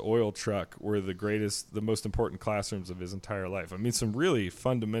and his oil truck were the most important classrooms of his entire life. I mean, some really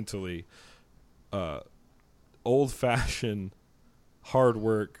fundamentally old-fashioned hard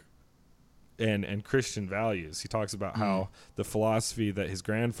work and Christian values. He talks about how the philosophy that his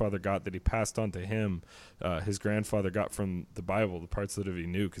grandfather got, that he passed on to him, his grandfather got from the Bible, the parts that he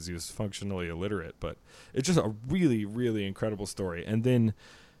knew because he was functionally illiterate. But it's just a really, really incredible story. And then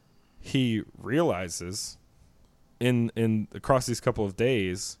he realizes in across these couple of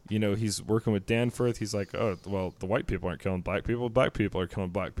days, he's working with Danforth. He's like, oh, well, the white people aren't killing black people are killing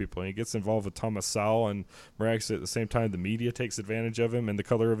black people. And he gets involved with Thomas Sowell, and miraculously at the same time, the media takes advantage of him and the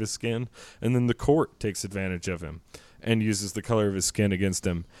color of his skin. And then the court takes advantage of him and uses the color of his skin against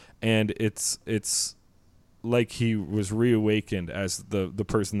him. And it's like he was reawakened as the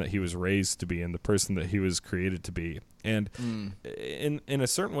person that he was raised to be and the person that he was created to be. And in a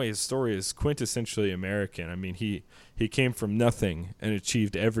certain way, his story is quintessentially American. I mean, he came from nothing and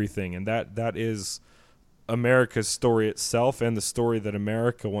achieved everything, and that is America's story itself and the story that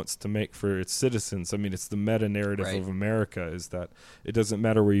America wants to make for its citizens. I mean, it's the meta-narrative of America, is that it doesn't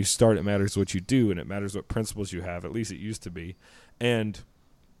matter where you start, it matters what you do, and it matters what principles you have. At least it used to be. And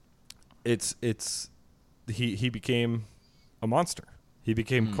he became a monster. He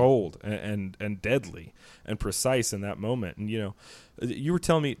became cold and deadly and precise in that moment. And you were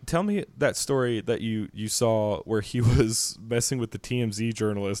telling me that story that you saw where he was messing with the TMZ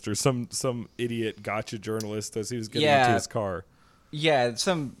journalist or some idiot gotcha journalist as he was getting into his car. Yeah,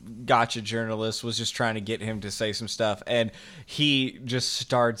 some gotcha journalist was just trying to get him to say some stuff, and he just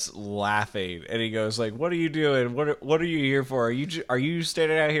starts laughing, and he goes like, "What are you doing? What are you here for? Are you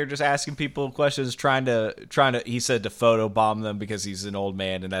standing out here just asking people questions, trying to?" He said to photobomb them because he's an old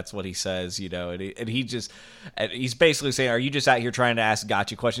man, and that's what he says, And he's basically saying, "Are you just out here trying to ask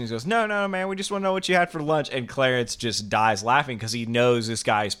gotcha questions?" He goes, "No, man, we just want to know what you had for lunch." And Clarence just dies laughing because he knows this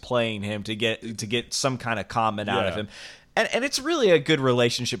guy's playing him to get some kind of comment out of him. And it's really a good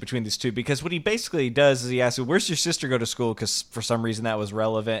relationship between these two, because what he basically does is he asks, where's your sister go to school? Because for some reason that was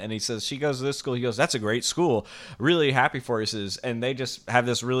relevant. And he says, she goes to this school. He goes, that's a great school. Really happy for you. And they just have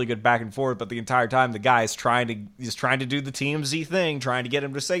this really good back and forth. But the entire time the guy is trying to do the TMZ thing, trying to get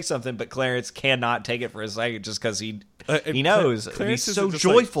him to say something. But Clarence cannot take it for a second just because he knows. He's so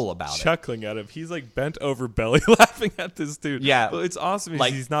joyful about it. Chuckling at him. He's like bent over belly laughing at this dude. Yeah. Well, it's awesome.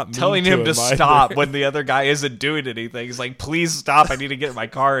 Like he's not telling mean him to stop when the other guy isn't doing anything. He's like, please stop. I need to get in my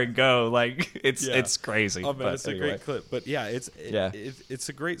car and go. Like, it's crazy. Oh, man, it's a great clip. But yeah, it's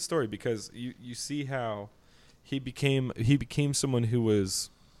a great story because you see how he became someone who was,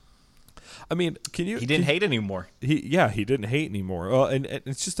 I mean, he didn't hate anymore. He didn't hate anymore. Well, and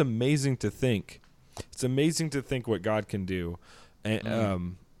it's just amazing to think. It's amazing to think what God can do,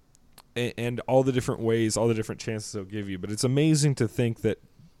 and all the different ways, all the different chances He'll give you. But it's amazing to think that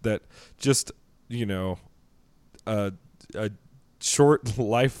just a short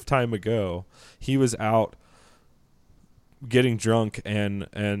lifetime ago, he was out getting drunk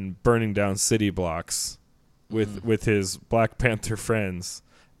and burning down city blocks with his Black Panther friends,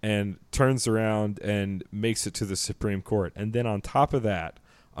 and turns around and makes it to the Supreme Court, and then on top of that,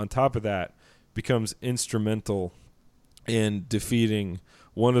 becomes instrumental in defeating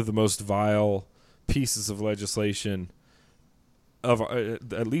one of the most vile pieces of legislation of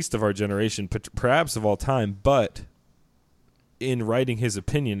at least of our generation, perhaps of all time. But in writing his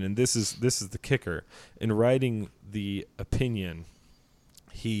opinion, and this is the kicker, in writing the opinion,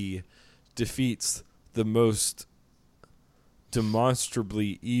 he defeats the most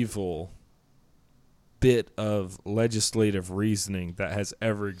demonstrably evil bit of legislative reasoning that has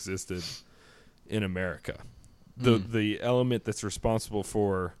ever existed in America. The element that's responsible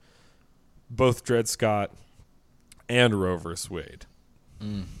for both Dred Scott and Roe vs. Wade.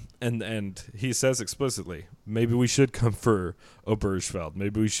 And he says explicitly, maybe we should come for Obergefell.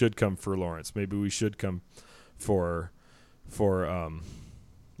 Maybe we should come for Lawrence. Maybe we should come for the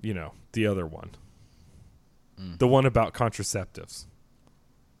other one. The one about contraceptives.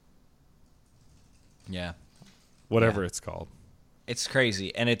 Yeah. Whatever it's called. It's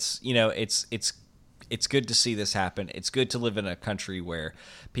crazy. And it's good to see this happen. It's good to live in a country where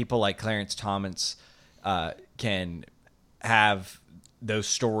people like Clarence Thomas can have those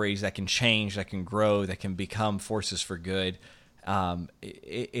stories that can change, that can grow, that can become forces for good.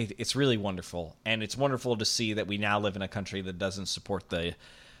 It's really wonderful. And it's wonderful to see that we now live in a country that doesn't support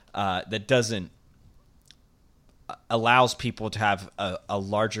that doesn't allows people to have a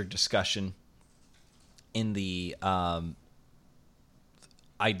larger discussion in the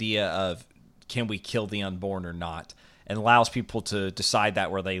idea of, can we kill the unborn or not, and allows people to decide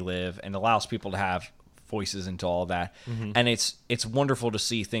that where they live, and allows people to have voices into all that. Mm-hmm. And it's wonderful to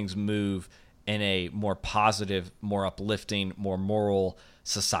see things move in a more positive, more uplifting, more moral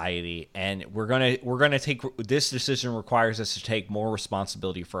society. And we're gonna take this decision requires us to take more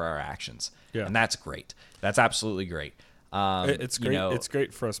responsibility for our actions. Yeah. And that's great. That's absolutely great. It's great. It's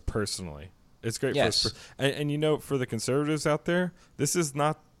great for us personally. It's great for us. And for the conservatives out there, this is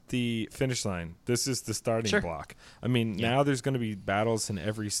not the finish line. This is the starting block. I mean, now there's going to be battles in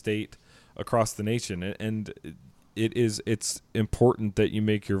every state across the nation, and it's important that you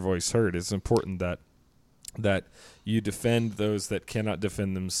make your voice heard. It's important that you defend those that cannot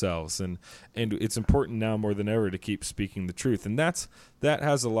defend themselves, and it's important now more than ever to keep speaking the truth. And that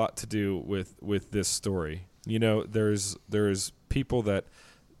has a lot to do with this story. There's people that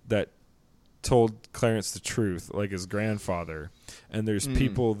told Clarence the truth, like his grandfather, and there's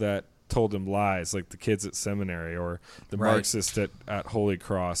people that told him lies, like the kids at seminary, or the Marxists at Holy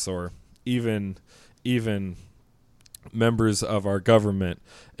Cross, or even members of our government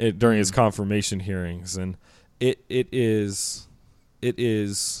during his confirmation hearings. And it is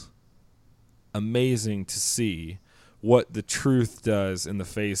amazing to see what the truth does in the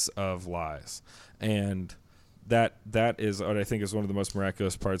face of lies. And that is what I think is one of the most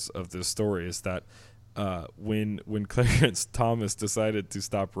miraculous parts of this story, is that when Clarence Thomas decided to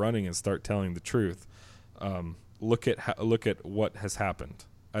stop running and start telling the truth, look at what has happened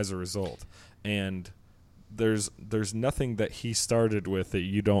as a result. And there's nothing that he started with that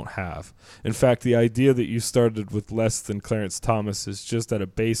you don't have. In fact, the idea that you started with less than Clarence Thomas is just at a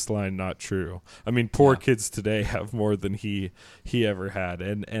baseline not true. I mean, poor kids today have more than he ever had,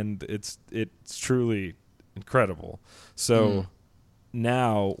 and it's truly incredible. So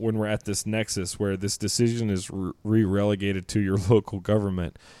now when we're at this nexus where this decision is relegated to your local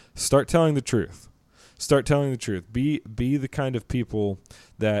government, start telling the truth. Start telling the truth. Be the kind of people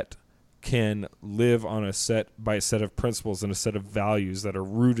that can live on a set of principles and a set of values that are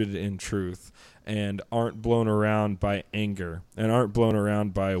rooted in truth, and aren't blown around by anger, and aren't blown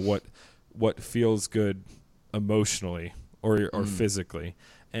around by what feels good emotionally or physically.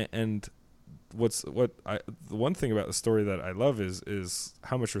 And the one thing about the story that I love is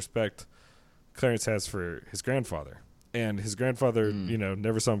how much respect Clarence has for his grandfather. And his grandfather,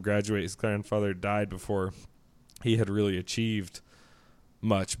 never saw him graduate. His grandfather died before he had really achieved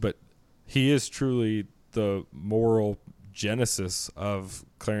much, but he is truly the moral genesis of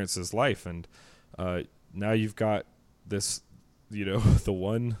Clarence's life. And now you've got this, the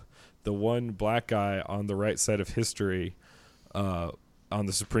one black guy on the right side of history on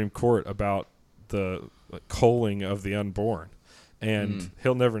the Supreme Court about the culling of the unborn. And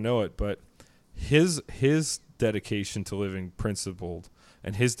he'll never know it, but his dedication to living principled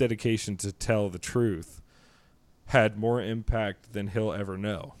and his dedication to tell the truth had more impact than he'll ever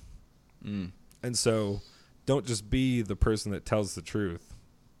know. And so don't just be the person that tells the truth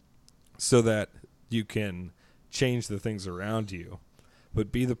so that you can change the things around you,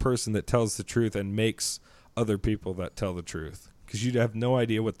 but be the person that tells the truth and makes other people that tell the truth, because you have no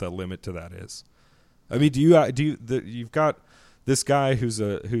idea what the limit to that is. I mean, you've got this guy who's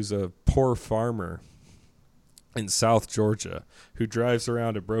a poor farmer in South Georgia who drives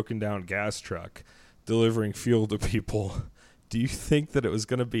around a broken down gas truck delivering fuel to people. Do you think that it was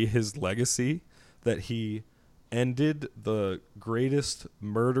going to be his legacy that he ended the greatest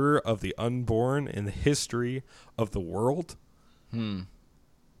murder of the unborn in the history of the world?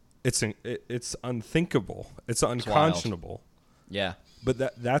 It's unthinkable. It's unconscionable. Yeah.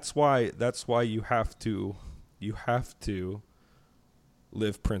 But that's why you have to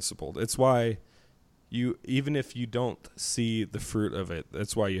live principled. It's why even if you don't see the fruit of it,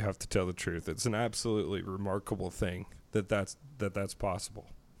 that's why you have to tell the truth. It's an absolutely remarkable thing that's possible.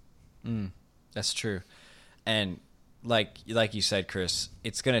 That's true. And like you said, Chris,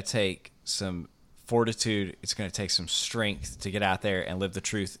 it's going to take some fortitude. It's going to take some strength to get out there and live the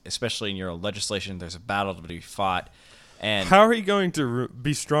truth, especially in your own legislation. There's a battle to be fought. And how are you going to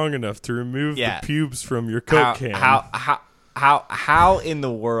be strong enough to remove the pubes from your Coke can? How in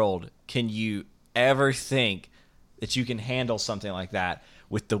the world can you ever think that you can handle something like that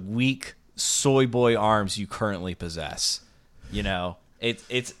with the weak soy boy arms you currently possess? You know,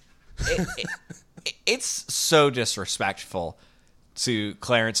 it's so disrespectful to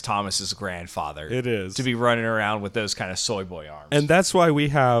Clarence Thomas's grandfather. It is. To be running around with those kind of soy boy arms. And that's why we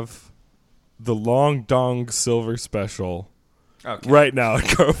have the Long Dong Silver Special right now at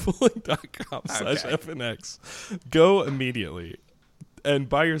carpooling.com/FNX. Go immediately and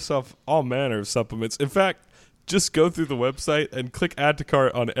buy yourself all manner of supplements. In fact, just go through the website and click add to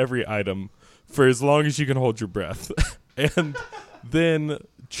cart on every item for as long as you can hold your breath. And then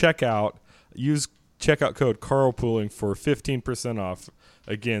check out. Use checkout code carpooling for 15% off.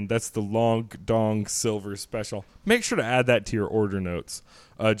 Again, that's the Long Dong Silver Special. Make sure to add that to your order notes,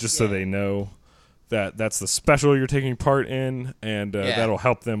 just so they know that that's the special you're taking part in, and that'll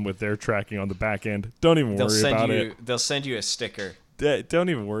help them with their tracking on the back end. Don't even worry about it. They'll send you a sticker. Don't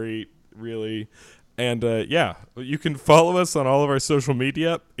even worry, really. And you can follow us on all of our social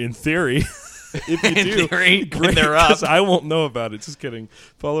media, in theory. If you do, great, they're up. I won't know about it. Just kidding.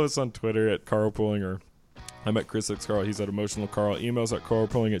 Follow us on Twitter at carpooling, or I'm at Chris X Carl. He's at Emotional Carl. Emails at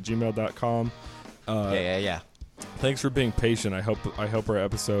carpooling@gmail.com. Thanks for being patient. I hope our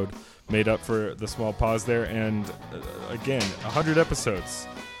episode made up for the small pause there. And again, 100 episodes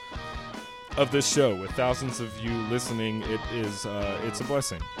of this show with thousands of you listening. It's a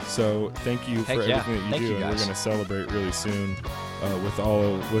blessing. So thank you for everything that you do, and we're going to celebrate really soon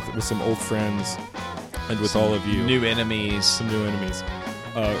with some old friends and with all of you. New enemies. Some new enemies.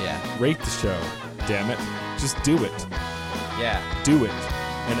 Rate the show. Damn it. Just do it. Yeah. Do it.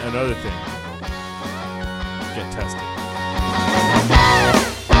 And another thing. Get tested.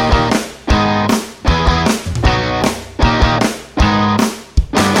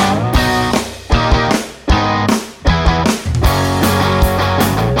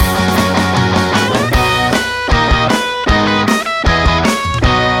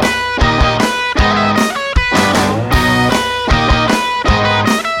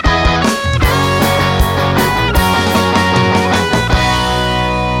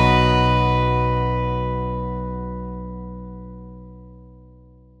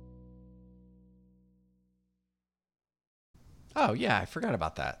 Oh, yeah, I forgot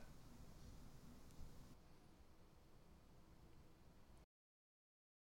about that.